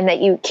and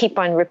that you keep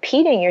on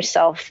repeating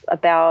yourself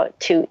about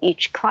to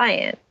each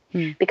client.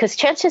 Because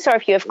chances are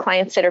if you have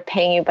clients that are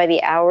paying you by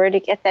the hour to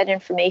get that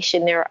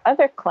information, there are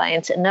other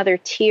clients, another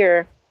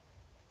tier,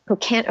 who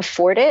can't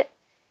afford it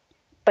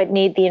but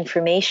need the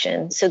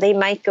information. So they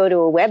might go to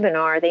a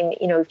webinar.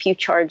 If you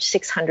charge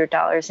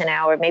 $600 an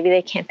hour, maybe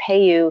they can't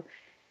pay you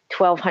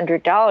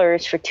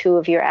 $1,200 for 2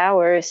 of your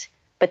hours,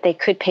 but they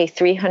could pay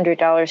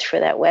 $300 for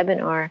that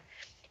webinar.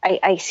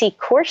 I see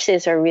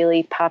courses are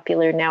really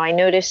popular now. I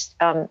noticed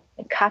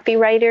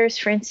copywriters,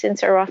 for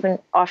instance, are often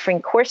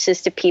offering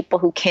courses to people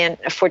who can't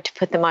afford to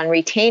put them on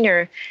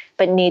retainer,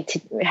 but need to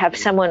have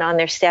someone on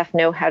their staff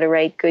know how to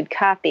write good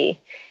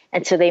copy.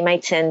 And so they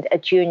might send a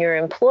junior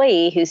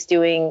employee who's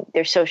doing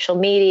their social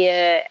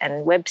media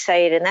and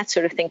website and that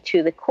sort of thing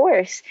to the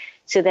course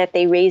so that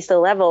they raise the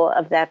level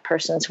of that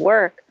person's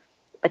work,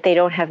 but they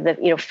don't have the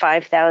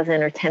 $5,000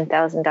 or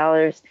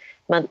 $10,000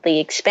 monthly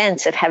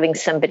expense of having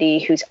somebody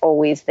who's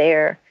always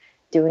there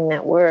doing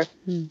that work.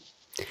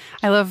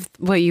 I love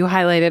what you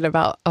highlighted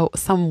about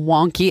some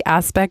wonky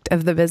aspect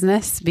of the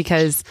business,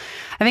 because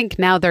I think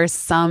now there's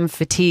some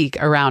fatigue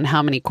around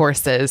how many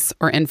courses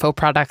or info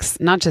products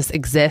not just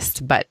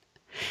exist, but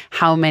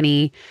how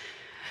many,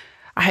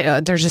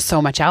 there's just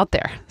so much out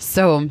there.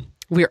 So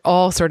we're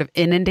all sort of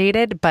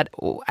inundated, but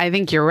I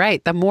think you're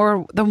right. The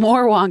more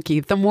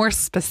wonky, the more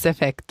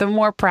specific, the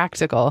more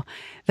practical,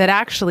 that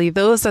actually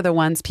those are the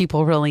ones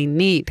people really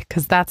need,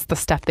 because that's the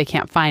stuff they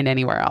can't find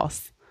anywhere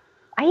else.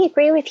 I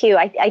agree with you.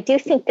 I do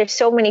think there's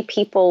so many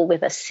people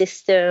with a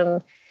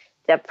system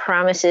that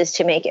promises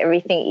to make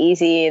everything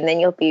easy and then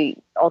you'll be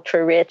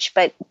ultra rich.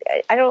 But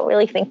I don't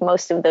really think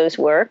most of those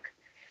work.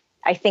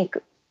 I think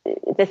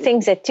the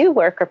things that do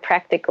work are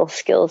practical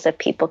skills that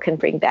people can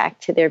bring back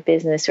to their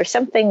business, or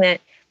something that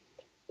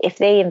if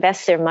they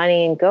invest their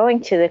money in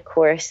going to the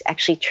course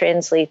actually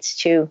translates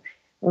to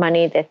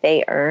money that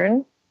they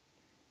earn.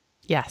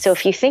 Yes. So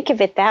if you think of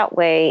it that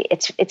way,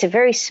 it's a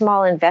very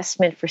small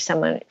investment for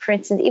someone. For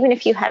instance, even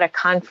if you had a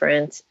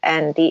conference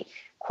and the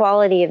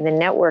quality of the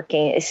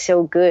networking is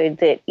so good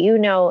that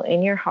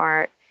in your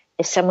heart,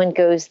 if someone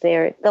goes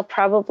there, they'll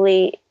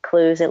probably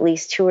close at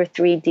least 2 or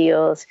 3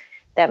 deals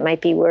that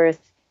might be worth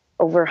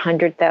over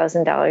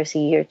 $100,000 a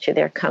year to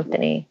their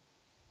company.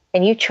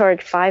 And you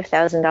charge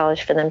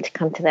 $5,000 for them to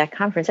come to that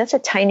conference. That's a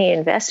tiny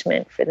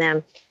investment for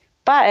them.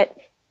 But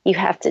you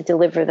have to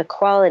deliver the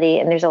quality,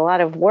 and there's a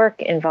lot of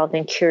work involved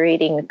in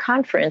curating the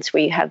conference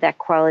where you have that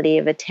quality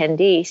of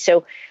attendee.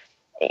 So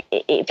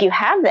if you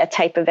have that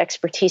type of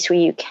expertise where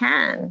you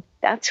can,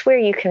 that's where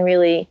you can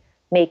really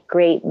make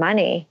great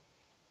money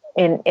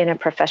in a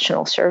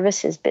professional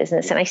services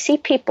business. And I see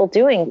people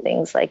doing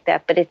things like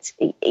that, but it's,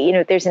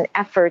 there's an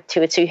effort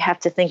to it. So you have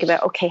to think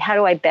about, okay, how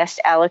do I best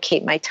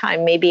allocate my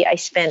time? Maybe I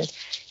spend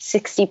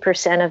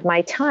 60% of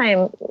my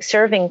time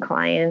serving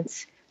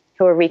clients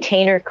who are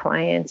retainer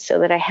clients so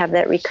that I have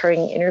that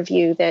recurring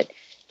interview that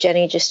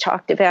Jenny just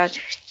talked about.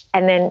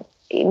 And then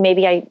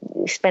maybe I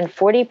spend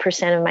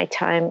 40% of my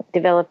time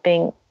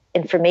developing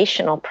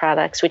informational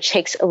products, which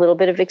takes a little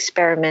bit of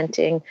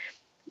experimenting,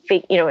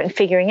 and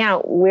figuring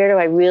out where do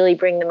I really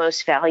bring the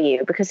most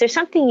value, because there's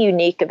something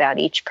unique about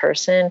each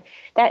person.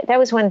 That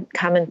was one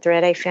common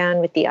thread I found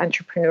with the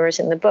entrepreneurs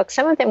in the book.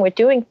 Some of them were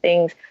doing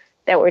things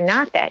that were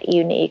not that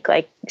unique,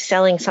 like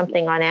selling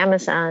something on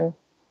Amazon,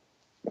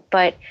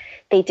 but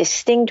they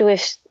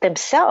distinguish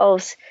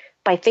themselves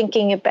by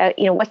thinking about,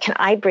 what can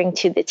I bring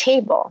to the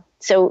table?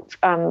 So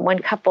one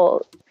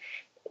couple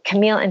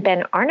Camille and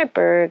Ben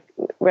Arneberg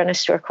run a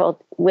store called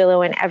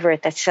Willow and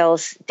Everett that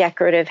sells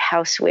decorative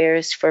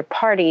housewares for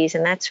parties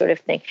and that sort of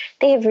thing.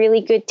 They have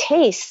really good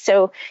taste.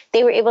 So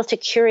they were able to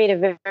curate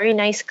a very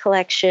nice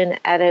collection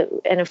at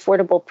an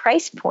affordable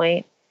price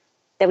point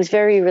that was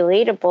very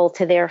relatable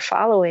to their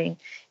following.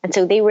 And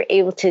so they were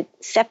able to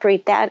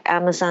separate that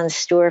Amazon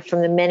store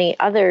from the many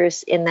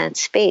others in that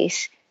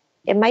space.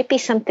 It might be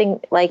something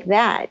like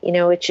that.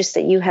 It's just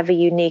that you have a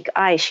unique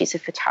eye. She's a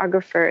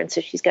photographer, and so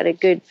she's got a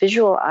good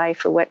visual eye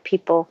for what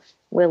people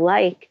will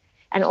like.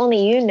 And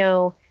only you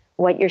know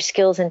what your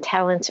skills and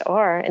talents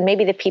are. And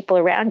maybe the people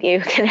around you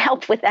can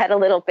help with that a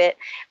little bit.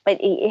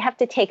 But you have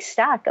to take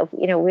stock of,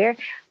 where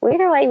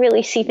do I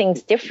really see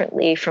things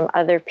differently from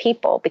other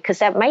people? Because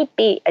that might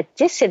be a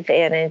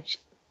disadvantage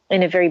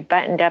in a very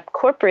buttoned up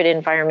corporate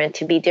environment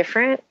to be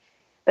different.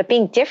 But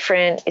being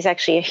different is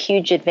actually a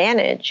huge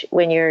advantage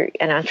when you're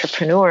an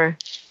entrepreneur.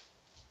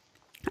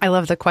 I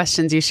love the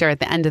questions you share at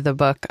the end of the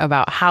book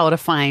about how to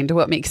find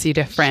what makes you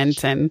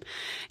different. And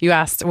you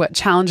asked, what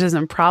challenges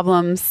and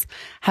problems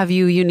have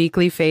you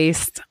uniquely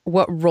faced?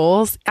 What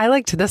roles? I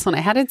liked this one.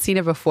 I hadn't seen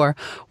it before.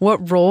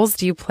 What roles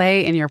do you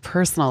play in your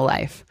personal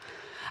life?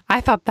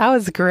 I thought that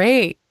was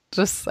great.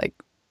 Just like,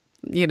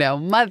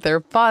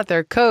 mother,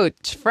 father,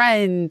 coach,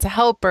 friend,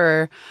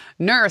 helper,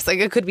 nurse, like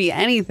it could be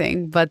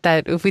anything. But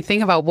that if we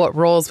think about what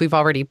roles we've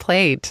already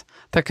played,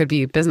 there could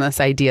be business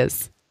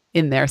ideas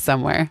in there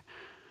somewhere.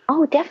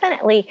 Oh,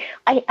 definitely.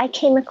 I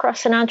came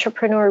across an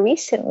entrepreneur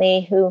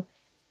recently who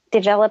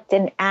developed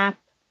an app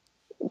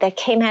that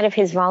came out of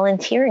his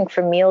volunteering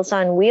for Meals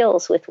on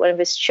Wheels with one of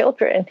his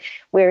children,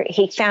 where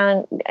he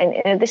found,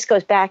 and this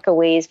goes back a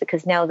ways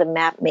because now the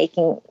map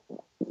making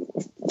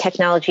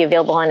technology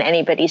available on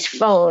anybody's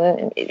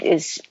phone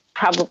is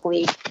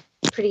probably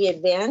pretty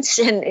advanced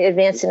and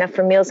advanced enough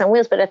for Meals on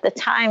Wheels. But at the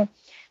time,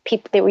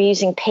 they were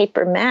using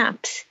paper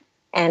maps,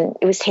 and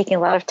it was taking a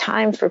lot of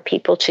time for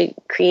people to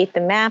create the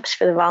maps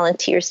for the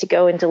volunteers to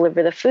go and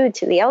deliver the food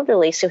to the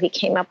elderly. So he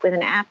came up with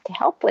an app to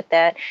help with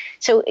that.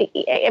 So,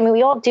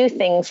 we all do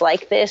things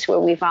like this where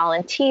we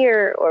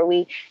volunteer or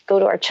we go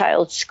to our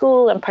child's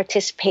school and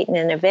participate in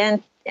an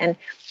event. And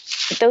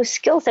those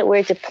skills that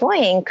we're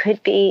deploying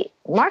could be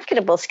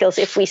marketable skills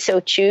if we so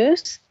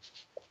choose.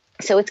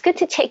 So it's good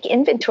to take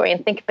inventory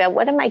and think about,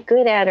 what am I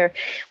good at, or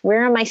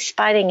where am I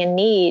spotting a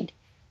need?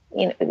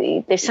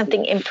 There's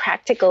something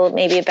impractical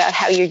maybe about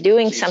how you're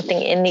doing something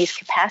in these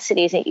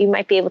capacities, and you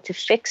might be able to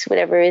fix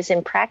whatever is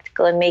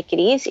impractical and make it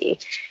easy.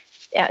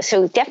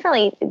 So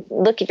definitely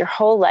look at your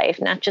whole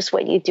life, not just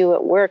what you do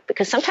at work,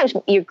 because sometimes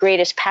your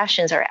greatest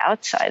passions are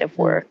outside of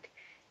work.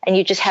 And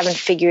you just haven't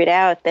figured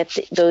out that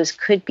those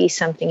could be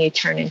something you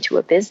turn into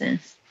a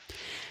business.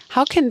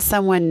 How can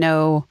someone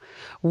know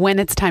when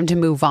it's time to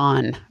move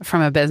on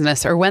from a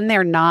business, or when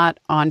they're not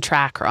on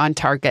track or on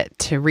target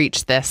to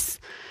reach this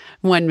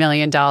 $1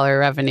 million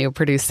revenue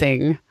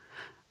producing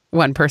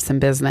one-person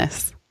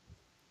business?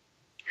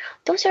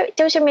 Those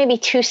are maybe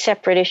two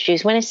separate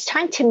issues. When it's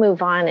time to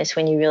move on is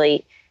when you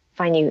really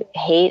find you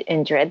hate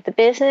and dread the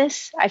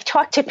business. I've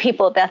talked to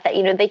people about that.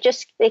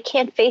 They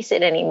can't face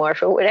it anymore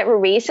for whatever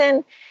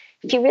reason.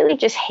 If you really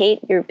just hate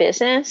your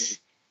business,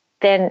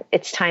 then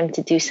it's time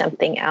to do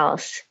something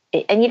else.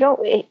 And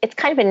it's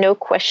kind of a no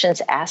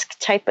questions asked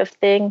type of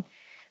thing,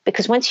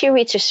 because once you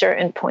reach a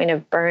certain point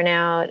of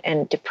burnout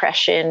and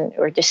depression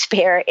or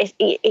despair,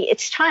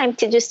 it's time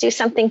to just do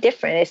something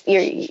different.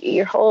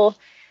 Your whole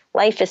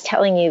life is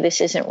telling you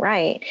this isn't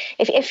right.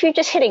 If you're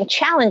just hitting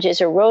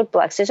challenges or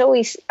roadblocks, there's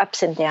always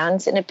ups and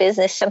downs in a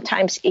business.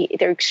 Sometimes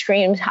there are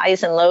extreme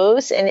highs and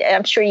lows. And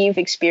I'm sure you've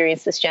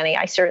experienced this, Jenny.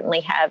 I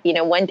certainly have.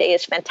 One day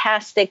is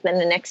fantastic. Then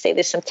the next day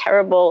there's some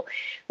terrible,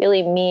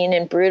 really mean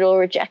and brutal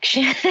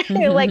rejection.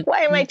 You're like,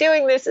 why am I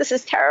doing this? This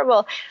is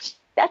terrible.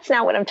 That's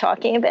not what I'm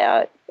talking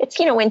about. It's,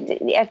 when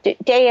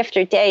day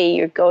after day,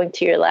 you're going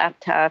to your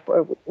laptop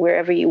or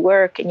wherever you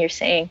work and you're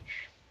saying,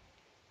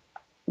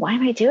 why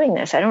am I doing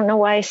this? I don't know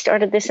why I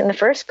started this in the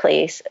first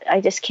place.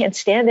 I just can't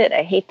stand it.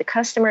 I hate the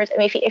customers.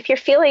 If you're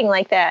feeling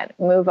like that,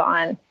 move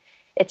on.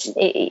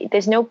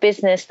 There's no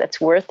business that's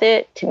worth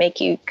it to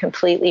make you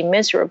completely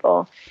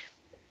miserable.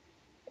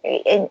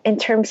 In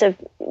terms of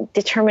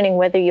determining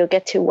whether you'll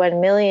get to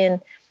 1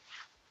 million,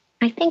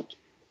 I think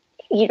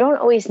you don't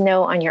always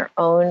know on your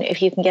own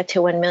if you can get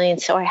to 1 million.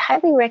 So I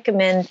highly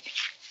recommend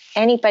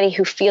anybody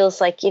who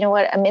feels like,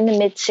 I'm in the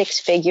mid 6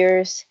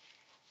 figures,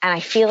 and I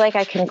feel like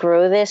I can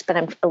grow this, but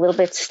I'm a little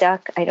bit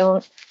stuck. I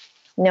don't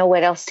know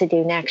what else to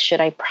do next.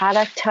 Should I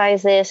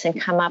productize this and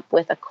come up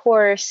with a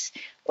course,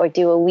 or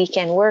do a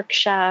weekend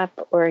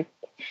workshop, or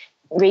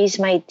raise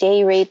my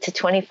day rate to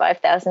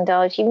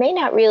 $25,000? You may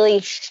not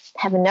really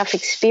have enough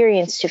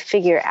experience to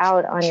figure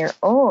out on your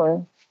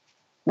own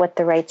what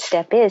the right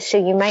step is. So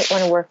you might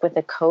want to work with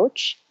a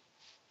coach,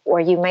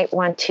 or you might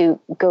want to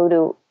go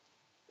to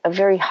a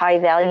very high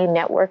value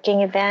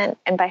networking event.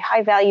 And by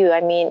high value,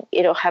 I mean,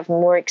 it'll have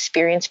more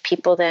experienced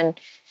people than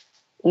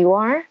you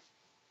are.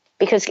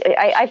 Because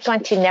I've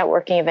gone to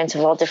networking events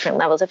of all different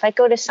levels. If I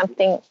go to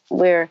something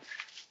where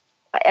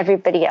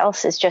everybody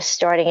else is just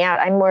starting out,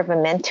 I'm more of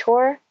a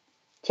mentor.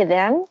 to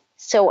them.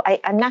 So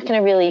I'm not going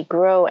to really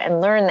grow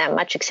and learn that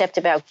much except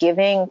about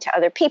giving to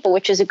other people,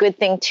 which is a good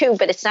thing too,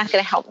 but it's not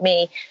going to help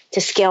me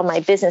to scale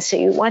my business. So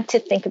you want to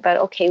think about,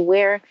 okay,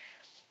 where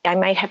I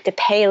might have to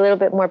pay a little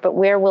bit more, but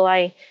where will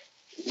I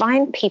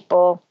find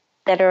people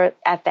that are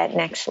at that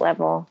next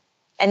level?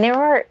 And there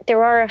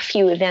are a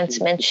few events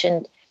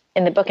mentioned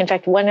in the book. In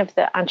fact, one of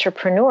the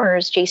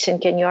entrepreneurs, Jason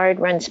Gignard,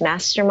 runs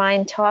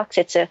Mastermind Talks.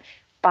 It's a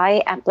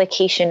by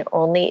application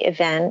only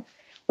event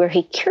where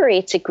he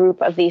curates a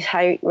group of these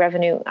high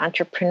revenue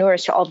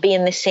entrepreneurs to all be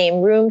in the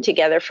same room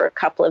together for a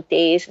couple of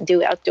days and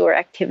do outdoor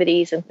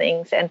activities and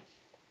things. And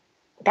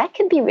that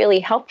can be really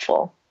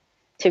helpful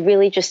to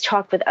really just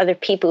talk with other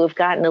people who've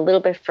gotten a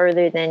little bit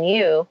further than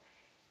you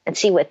and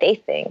see what they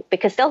think,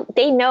 because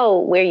they know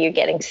where you're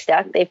getting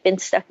stuck. They've been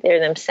stuck there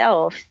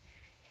themselves,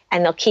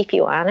 and they'll keep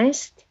you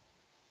honest.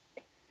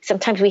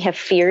 Sometimes we have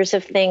fears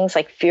of things,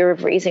 like fear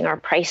of raising our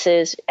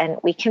prices, and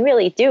we can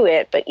really do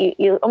it, but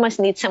you almost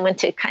need someone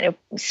to kind of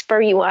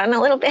spur you on a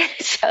little bit.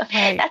 So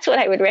right. That's what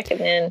I would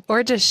recommend.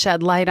 Or just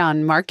shed light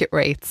on market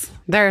rates.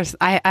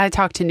 I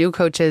talk to new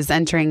coaches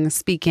entering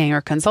speaking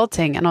or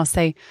consulting, and I'll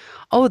say,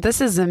 oh,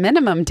 this is a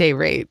minimum day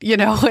rate.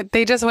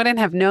 They just wouldn't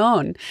have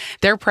known.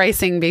 They're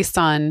pricing based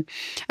on,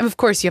 and of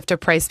course, you have to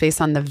price based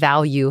on the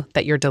value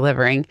that you're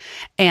delivering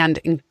and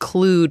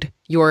include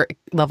your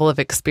level of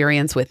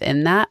experience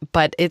within that.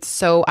 But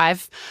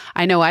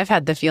I know I've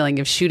had the feeling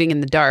of shooting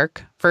in the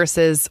dark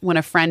versus when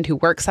a friend who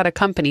works at a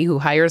company who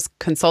hires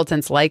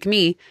consultants like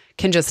me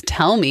can just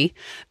tell me,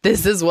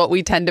 this is what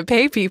we tend to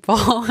pay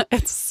people.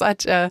 It's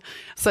such a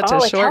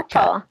shortcut.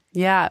 Helpful.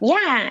 Yeah.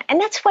 Yeah. And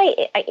that's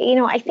why,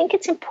 I think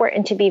it's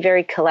important to be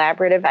very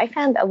collaborative. I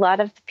found a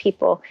lot of the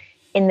people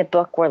in the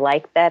book were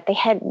like that. They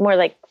had more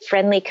like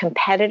friendly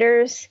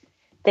competitors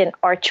than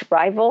arch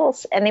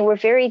rivals, and they were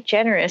very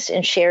generous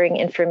in sharing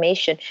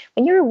information.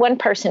 When you're a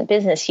one-person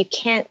business, you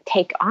can't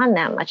take on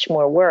that much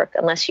more work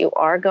unless you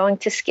are going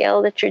to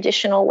scale the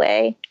traditional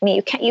way. I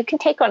mean, you can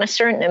take on a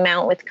certain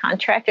amount with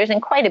contractors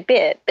and quite a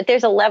bit, but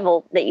there's a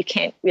level that you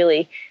can't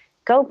really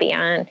go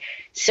beyond.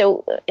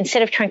 So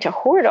instead of trying to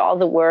hoard all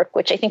the work,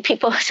 which I think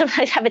people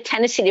sometimes have a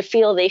tendency to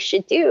feel they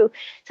should do,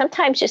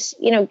 sometimes just,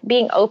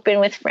 being open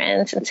with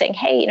friends and saying,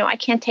 hey, I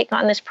can't take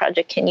on this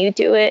project. Can you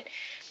do it?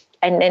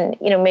 And then,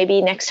 maybe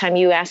next time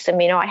you ask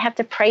them, I have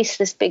to price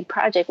this big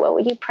project. What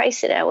would you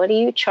price it at? What do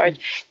you charge?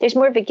 There's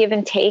more of a give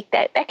and take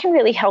that can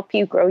really help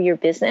you grow your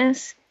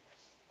business.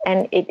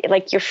 And it,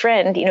 like your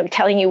friend,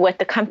 telling you what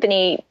the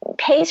company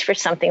pays for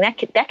something,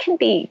 that can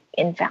be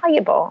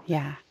invaluable.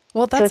 Yeah.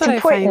 Well, that's what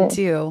important. I find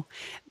too.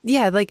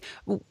 Yeah. Like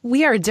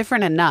we are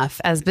different enough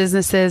as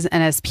businesses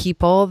and as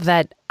people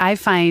that I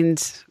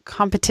find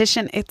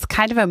competition, it's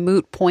kind of a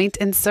moot point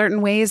in certain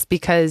ways,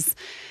 because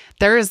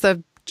there is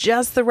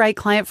just the right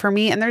client for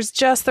me and there's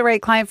just the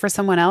right client for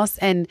someone else.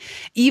 And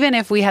even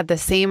if we had the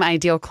same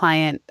ideal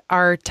client,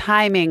 our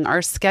timing,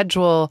 our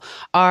schedule,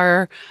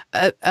 I'm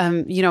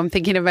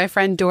thinking of my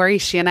friend Dory.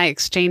 She and I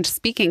exchange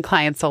speaking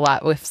clients a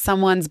lot. If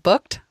someone's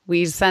booked,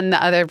 we send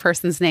the other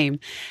person's name,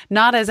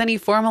 not as any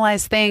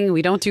formalized thing.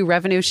 We don't do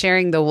revenue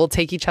sharing, though we'll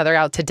take each other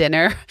out to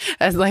dinner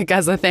as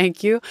a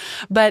thank you.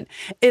 But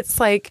it's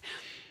like,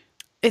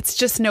 it's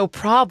just no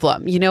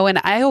problem,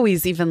 and I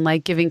always even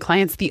like giving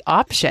clients the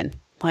option.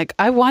 Like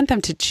I want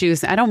them to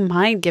choose. I don't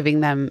mind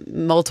giving them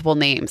multiple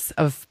names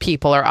of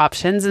people or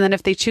options. And then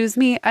if they choose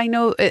me, I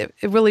know it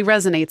really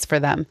resonates for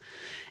them.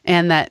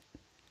 And that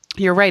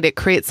you're right. It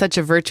creates such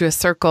a virtuous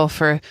circle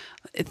for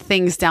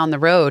things down the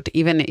road,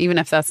 even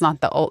if that's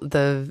not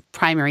the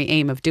primary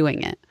aim of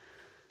doing it.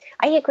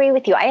 I agree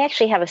with you. I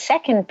actually have a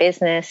second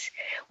business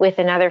with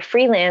another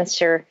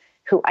freelancer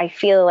who I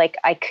feel like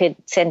I could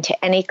send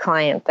to any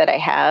client that I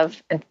have.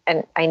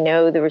 And I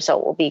know the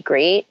result will be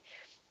great.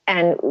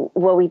 And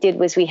what we did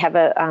was we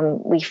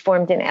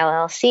formed an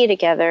LLC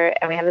together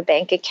and we have a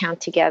bank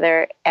account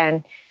together,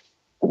 and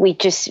we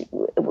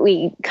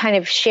kind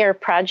of share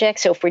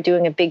projects. So if we're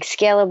doing a big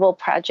scalable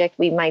project,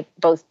 we might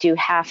both do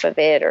half of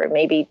it, or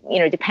maybe,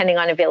 depending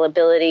on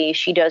availability,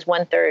 she does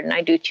 1/3 and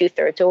I do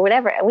 2/3 or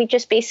whatever. And we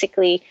just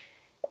basically,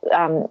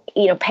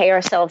 pay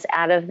ourselves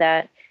out of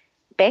that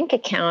bank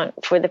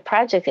account for the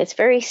project. It's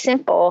very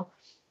simple.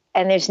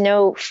 And there's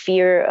no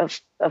fear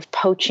of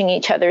poaching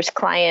each other's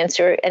clients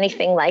or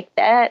anything like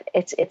that.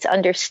 It's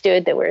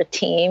understood that we're a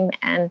team,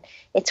 and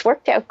it's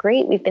worked out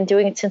great. We've been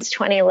doing it since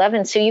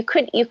 2011. So you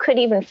could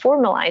even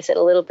formalize it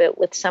a little bit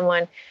with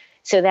someone,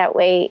 so that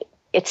way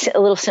it's a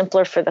little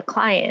simpler for the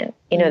client.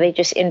 They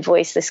just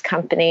invoice this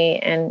company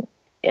and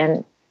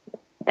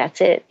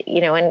that's it.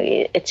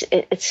 And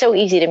it's so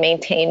easy to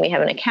maintain. We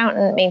have an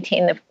accountant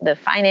maintain the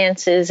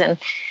finances, and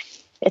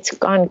it's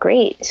gone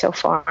great so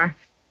far.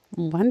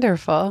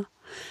 Wonderful.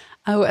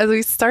 Oh, as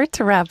we start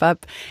to wrap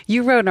up,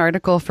 you wrote an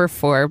article for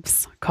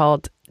Forbes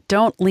called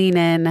Don't Lean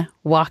In,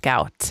 Walk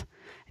Out.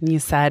 And you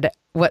said,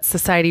 what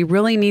society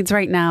really needs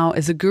right now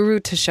is a guru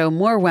to show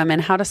more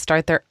women how to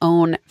start their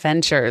own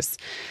ventures.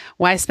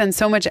 Why spend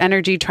so much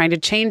energy trying to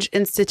change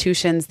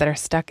institutions that are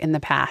stuck in the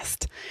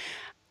past?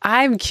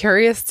 I'm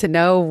curious to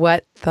know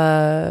what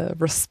the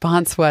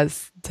response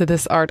was to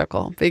this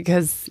article,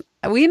 because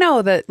we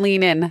know that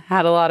Lean In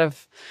had a lot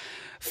of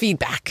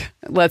feedback,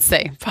 let's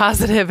say,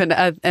 positive and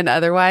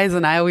otherwise.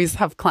 And I always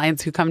have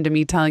clients who come to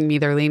me telling me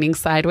they're leaning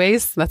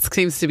sideways. That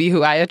seems to be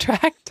who I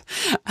attract.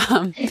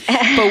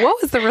 But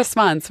what was the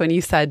response when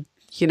you said,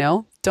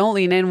 don't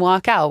lean in,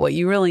 walk out? What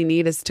you really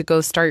need is to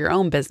go start your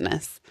own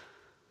business.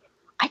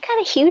 I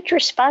got a huge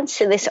response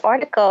to this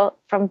article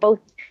from both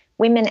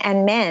women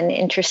and men,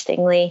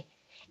 interestingly.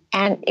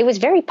 And it was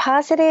very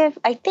positive.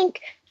 I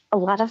think a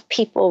lot of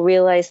people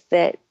realize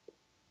that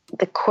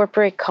the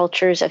corporate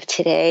cultures of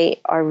today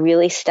are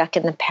really stuck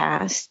in the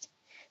past.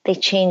 They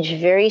change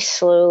very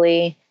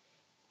slowly,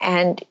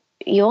 and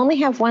you only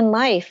have one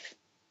life.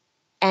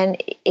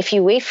 And if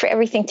you wait for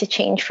everything to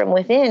change from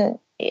within,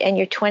 and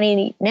you're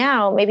 20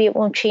 now, maybe it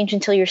won't change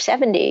until you're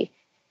 70.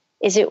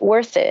 Is it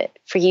worth it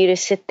for you to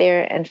sit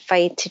there and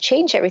fight to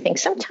change everything?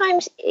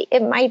 Sometimes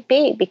it might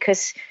be,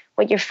 because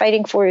what you're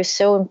fighting for is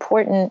so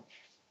important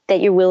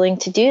that you're willing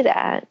to do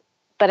that.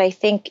 But I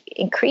think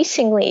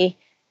increasingly,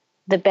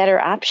 the better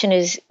option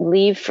is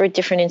leave for a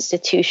different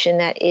institution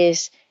that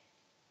is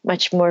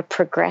much more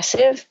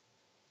progressive,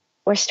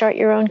 or start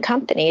your own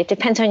company. It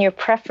depends on your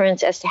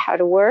preference as to how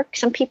to work.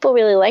 Some people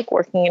really like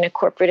working in a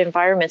corporate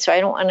environment, so I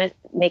don't want to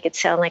make it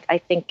sound like I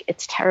think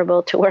it's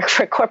terrible to work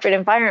for a corporate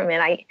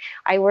environment.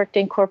 I worked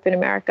in corporate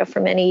America for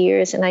many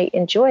years and I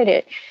enjoyed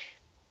it.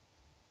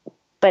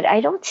 But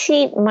I don't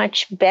see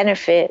much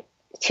benefit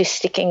to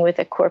sticking with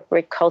a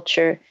corporate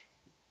culture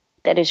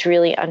that is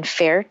really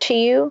unfair to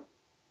you,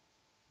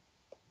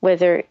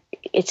 whether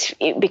it's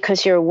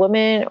because you're a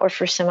woman or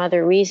for some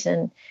other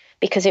reason,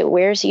 because it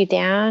wears you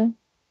down.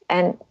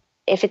 And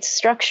if it's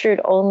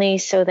structured only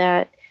so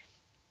that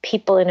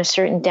people in a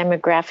certain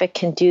demographic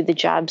can do the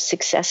job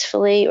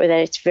successfully, or that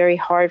it's very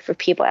hard for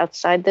people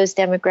outside those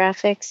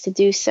demographics to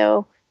do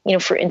so,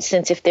 for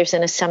instance, if there's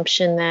an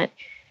assumption that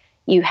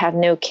you have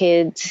no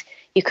kids,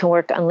 you can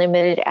work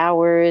unlimited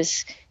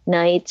hours,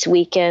 nights,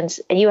 weekends,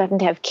 and you happen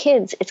to have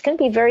kids, it's going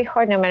to be very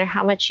hard, no matter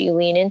how much you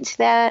lean into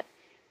that,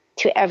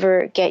 to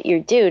ever get your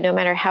due, no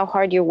matter how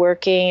hard you're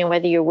working, and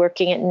whether you're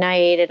working at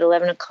night at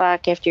 11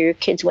 o'clock after your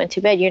kids went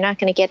to bed, you're not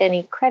going to get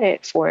any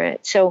credit for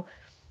it. So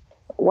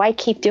why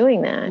keep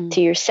doing that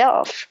to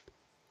yourself?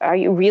 Are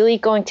you really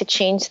going to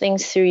change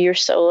things through your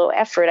solo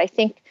effort? I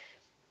think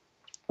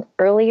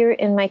earlier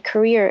in my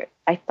career,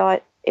 I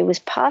thought it was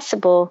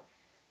possible,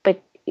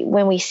 but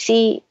when we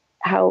see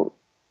how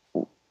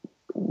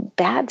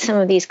bad some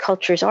of these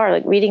cultures are,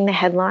 like reading the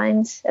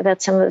headlines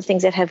about some of the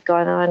things that have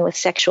gone on with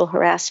sexual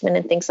harassment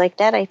and things like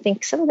that, I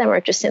think some of them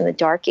are just in the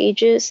dark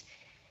ages.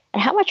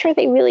 And how much are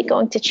they really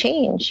going to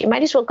change? You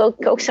might as well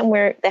go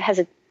somewhere that has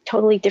a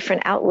totally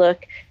different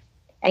outlook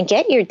and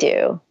get your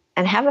due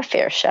and have a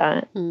fair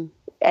shot. And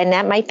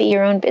that might be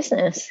your own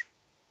business.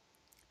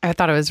 I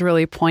thought it was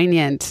really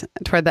poignant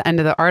toward the end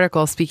of the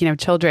article. Speaking of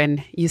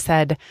children, you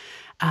said,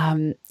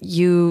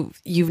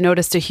 you've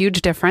noticed a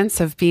huge difference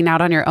of being out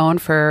on your own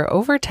for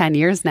over 10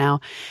 years now.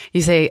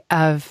 You say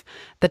of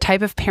the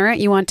type of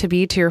parent you want to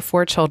be to your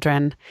 4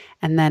 children,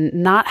 and then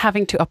not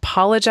having to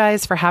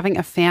apologize for having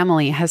a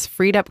family has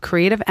freed up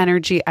creative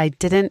energy I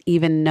didn't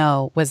even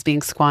know was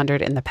being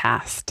squandered in the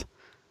past.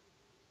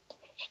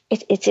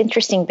 It's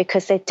interesting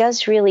because it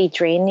does really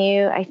drain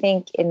you, I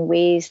think, in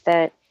ways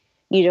that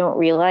you don't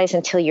realize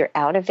until you're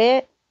out of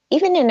it.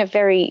 Even in a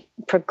very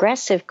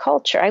progressive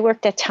culture, I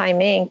worked at Time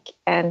Inc.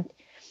 and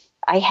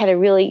I had a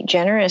really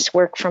generous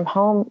work from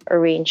home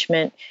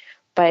arrangement.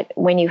 But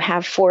when you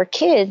have 4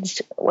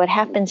 kids, what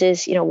happens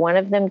is, one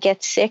of them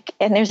gets sick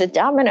and there's a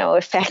domino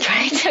effect,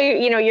 right? So,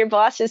 your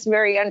boss is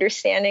very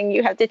understanding.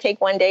 You have to take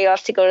one day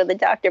off to go to the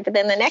doctor, but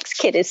then the next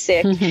kid is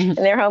sick and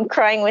they're home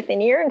crying with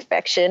an ear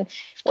infection.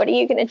 What are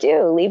you going to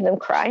do? Leave them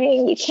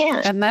crying? You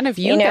can't. And then if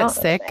you get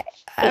sick,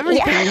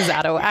 everything's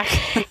out of whack.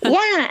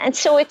 Yeah. And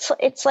so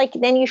it's like,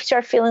 then you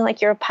start feeling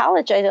like you're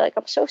apologizing. Like,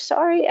 I'm so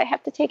sorry, I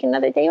have to take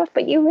another day off,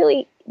 but you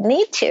really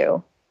need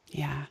to.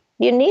 Yeah.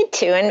 You need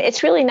to. And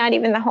it's really not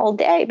even the whole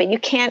day, but you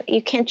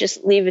can't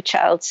just leave a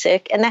child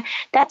sick. And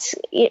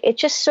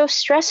it's just so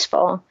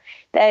stressful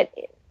that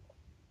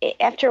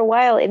after a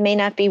while, it may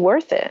not be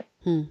worth it.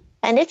 And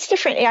it's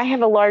different. I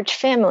have a large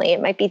family.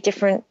 It might be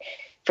different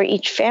for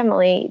each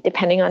family,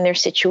 depending on their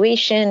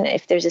situation,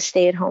 if there's a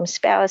stay-at-home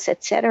spouse,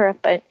 et cetera.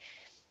 But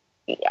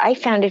I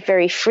found it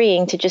very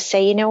freeing to just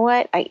say, you know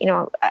what,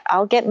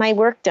 I'll get my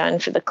work done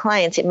for the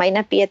clients. It might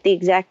not be at the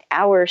exact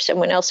hour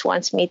someone else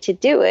wants me to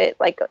do it,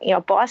 like a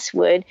boss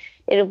would.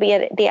 It'll be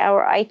at the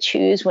hour I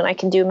choose when I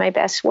can do my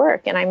best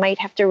work. And I might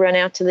have to run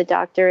out to the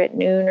doctor at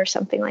noon or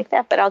something like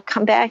that, but I'll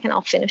come back and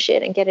I'll finish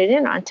it and get it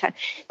in on time.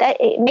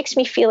 It makes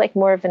me feel like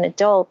more of an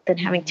adult than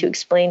having to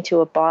explain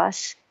to a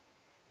boss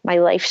my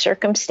life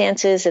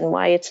circumstances and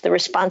why it's the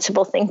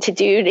responsible thing to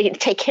do to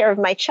take care of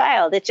my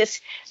child.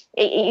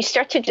 You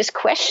start to just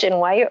question,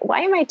 why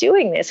am I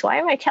doing this? Why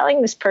am I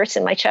telling this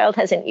person my child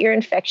has an ear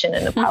infection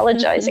and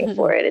apologizing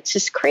for it? It's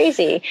just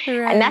crazy.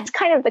 Right. And that's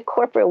kind of the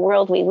corporate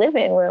world we live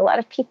in, where a lot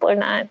of people are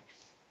not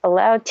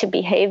allowed to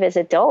behave as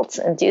adults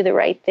and do the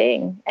right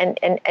thing, and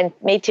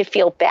made to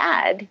feel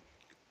bad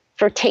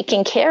for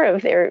taking care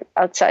of their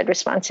outside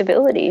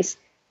responsibilities.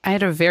 I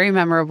had a very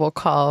memorable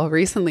call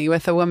recently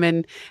with a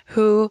woman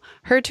who,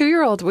 her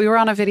 2-year-old, we were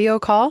on a video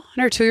call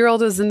and her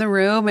 2-year-old was in the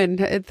room and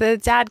the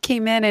dad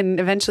came in and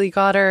eventually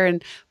got her,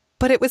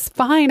 but it was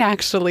fine,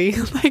 actually.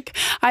 Like,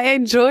 I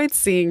enjoyed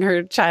seeing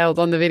her child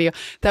on the video.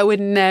 That would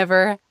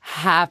never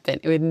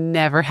happen. It would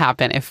never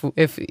happen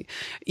if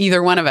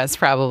either one of us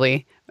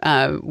probably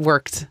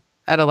worked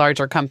at a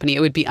larger company. It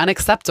would be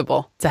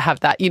unacceptable to have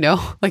that,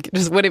 like it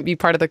just wouldn't be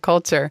part of the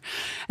culture.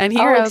 And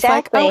here I was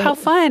like, oh, how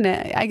fun.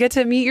 I get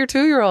to meet your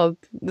 2-year-old.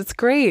 That's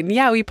great. And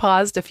yeah, we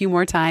paused a few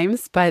more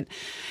times, but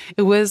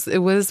it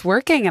was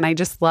working. And I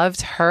just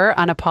loved her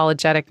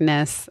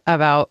unapologeticness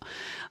about,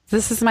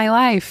 this is my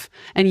life.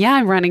 And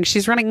yeah,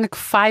 she's running like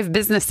 5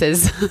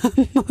 businesses,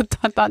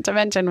 not to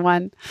mention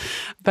one,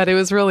 but it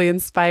was really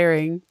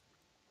inspiring.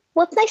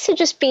 Well, it's nice to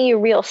just be your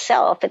real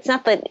self. It's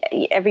not that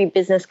every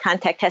business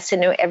contact has to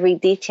know every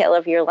detail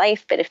of your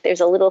life, but if there's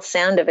a little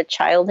sound of a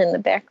child in the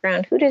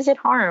background, who does it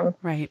harm?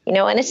 Right.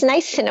 And it's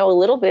nice to know a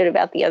little bit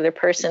about the other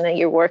person that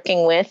you're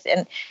working with,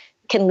 and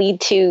can lead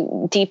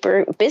to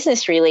deeper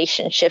business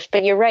relationships.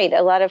 But you're right.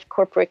 A lot of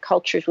corporate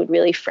cultures would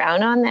really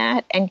frown on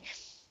that. And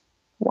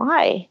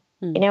why?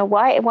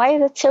 Why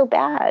is it so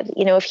bad?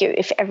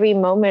 If every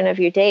moment of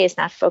your day is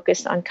not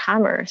focused on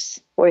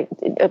commerce, or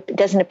it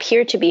doesn't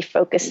appear to be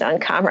focused on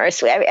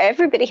commerce.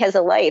 Everybody has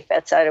a life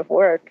outside of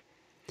work.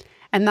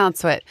 And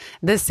that's what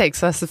this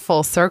takes us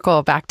full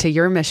circle back to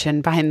your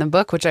mission behind the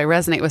book, which I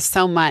resonate with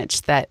so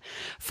much, that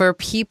for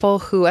people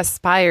who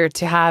aspire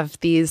to have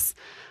these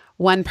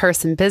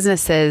one-person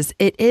businesses,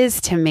 it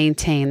is to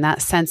maintain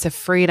that sense of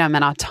freedom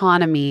and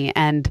autonomy.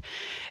 And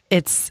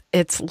it's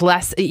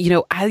less,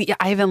 I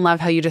even love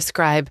how you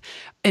describe,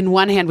 in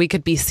one hand, we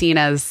could be seen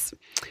as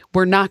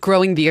we're not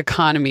growing the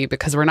economy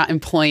because we're not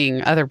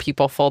employing other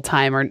people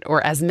full-time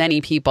or as many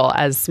people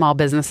as small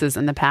businesses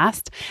in the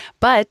past.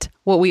 But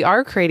what we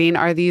are creating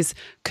are these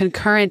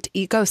concurrent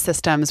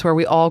ecosystems where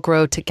we all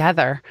grow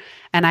together.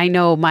 And I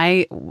know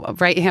my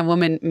right-hand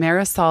woman,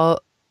 Marisol,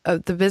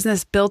 the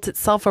business built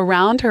itself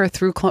around her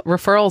through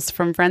referrals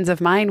from friends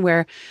of mine,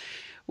 where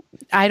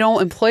I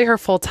don't employ her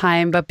full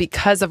time, but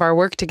because of our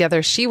work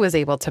together, she was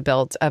able to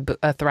build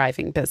a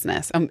thriving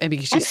business.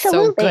 Because she's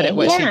so good at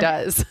what she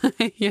does.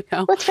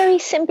 Well, it's very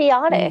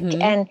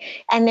symbiotic,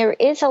 and there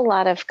is a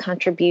lot of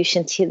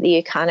contribution to the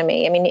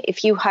economy. I mean,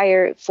 if you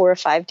hire 4 or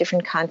 5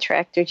 different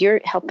contractors,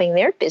 you're helping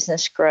their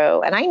business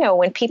grow. And I know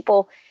when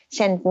people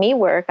send me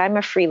work, I'm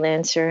a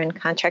freelancer and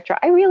contractor,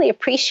 I really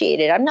appreciate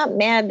it. I'm not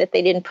mad that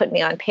they didn't put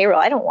me on payroll.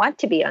 I don't want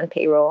to be on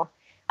payroll.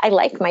 I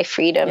like my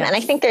freedom. Yes. And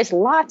I think there's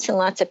lots and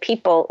lots of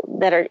people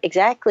that are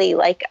exactly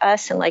like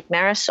us and like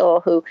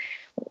Marisol, who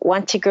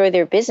want to grow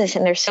their business,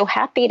 and they're so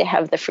happy to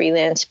have the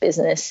freelance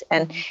business.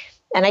 And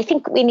I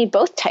think we need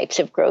both types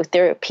of growth.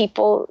 There are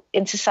people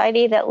in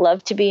society that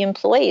love to be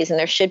employees, and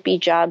there should be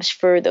jobs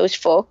for those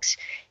folks.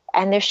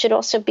 And there should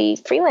also be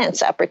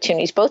freelance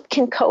opportunities. Both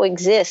can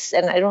coexist.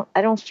 And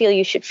I don't feel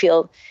you should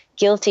feel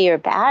guilty or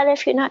bad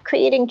if you're not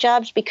creating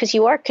jobs, because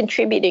you are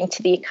contributing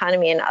to the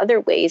economy in other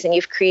ways, and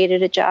you've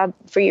created a job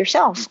for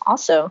yourself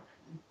also.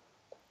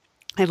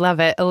 I love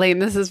it. Elaine,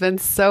 this has been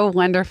so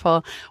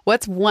wonderful.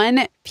 What's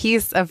one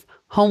piece of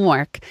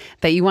homework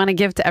that you want to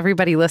give to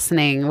everybody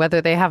listening,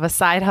 whether they have a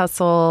side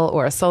hustle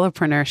or a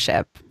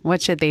solopreneurship?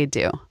 What should they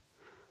do?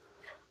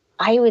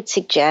 I would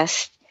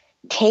suggest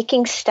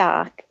taking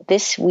stock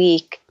this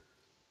week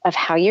of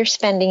how you're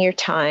spending your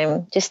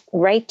time. Just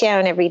write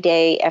down every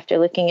day after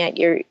looking at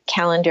your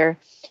calendar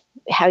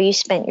how you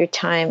spent your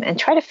time, and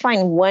try to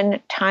find one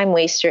time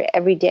waster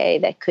every day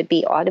that could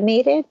be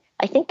automated.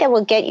 I think that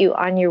will get you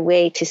on your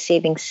way to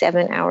saving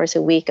 7 hours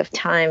a week of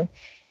time.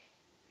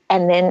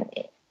 And then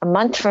a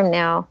month from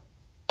now,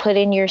 put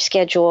in your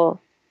schedule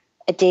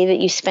a day that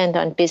you spend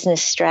on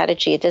business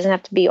strategy. It doesn't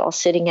have to be all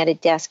sitting at a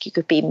desk. You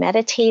could be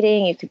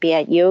meditating, you could be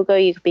at yoga,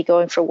 you could be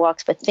going for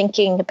walks, but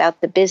thinking about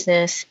the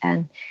business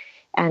and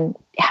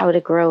how to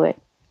grow it.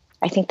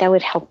 I think that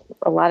would help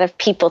a lot of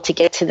people to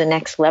get to the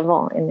next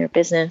level in their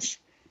business.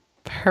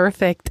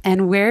 Perfect.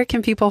 And where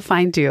can people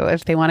find you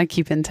if they want to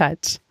keep in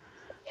touch?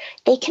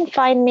 They can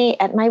find me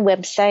at my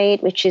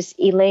website, which is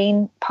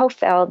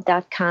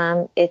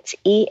ElainePofeldt.com. It's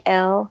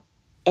ELAINE,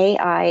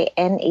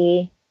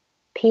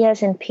 P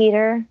as in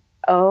Peter,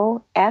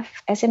 O,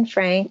 F as in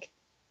Frank,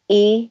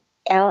 E,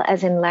 L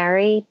as in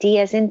Larry, D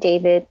as in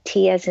David,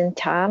 T as in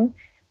Tom,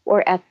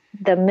 or at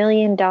the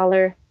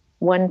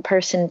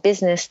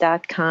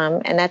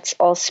 $1,000,000onepersonbusiness.com. And that's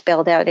all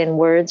spelled out in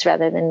words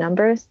rather than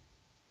numbers.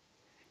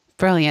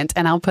 Brilliant.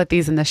 And I'll put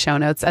these in the show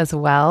notes as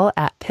well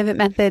at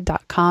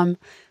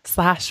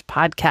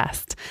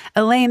pivotmethod.com/podcast.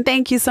 Elaine,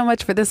 thank you so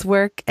much for this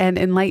work and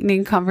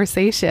enlightening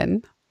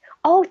conversation.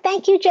 Oh,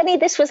 thank you, Jenny.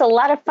 This was a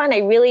lot of fun. I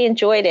really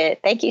enjoyed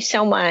it. Thank you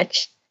so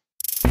much.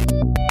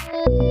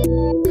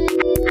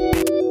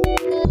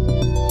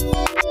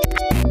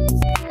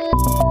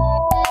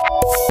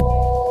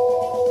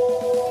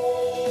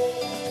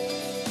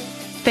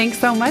 Thanks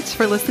so much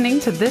for listening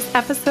to this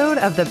episode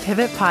of the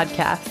Pivot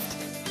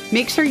Podcast.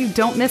 Make sure you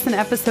don't miss an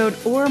episode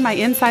or my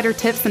insider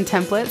tips and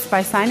templates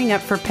by signing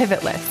up for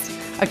Pivot List,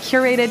 a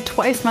curated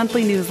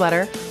twice-monthly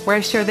newsletter where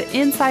I share the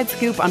inside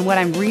scoop on what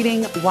I'm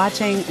reading,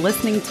 watching,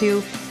 listening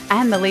to,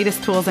 and the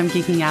latest tools I'm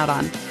geeking out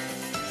on.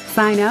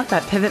 Sign up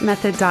at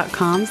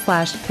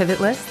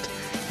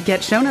pivotmethod.com/pivotlist.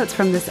 Get show notes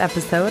from this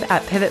episode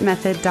at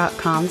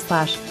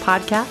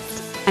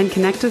pivotmethod.com/podcast and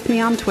connect with me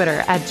on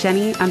Twitter at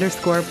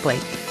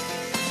Jenny_Blake.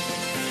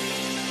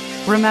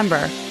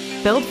 Remember,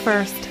 build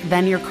first,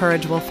 then your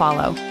courage will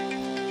follow.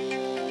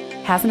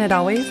 Hasn't it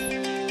always?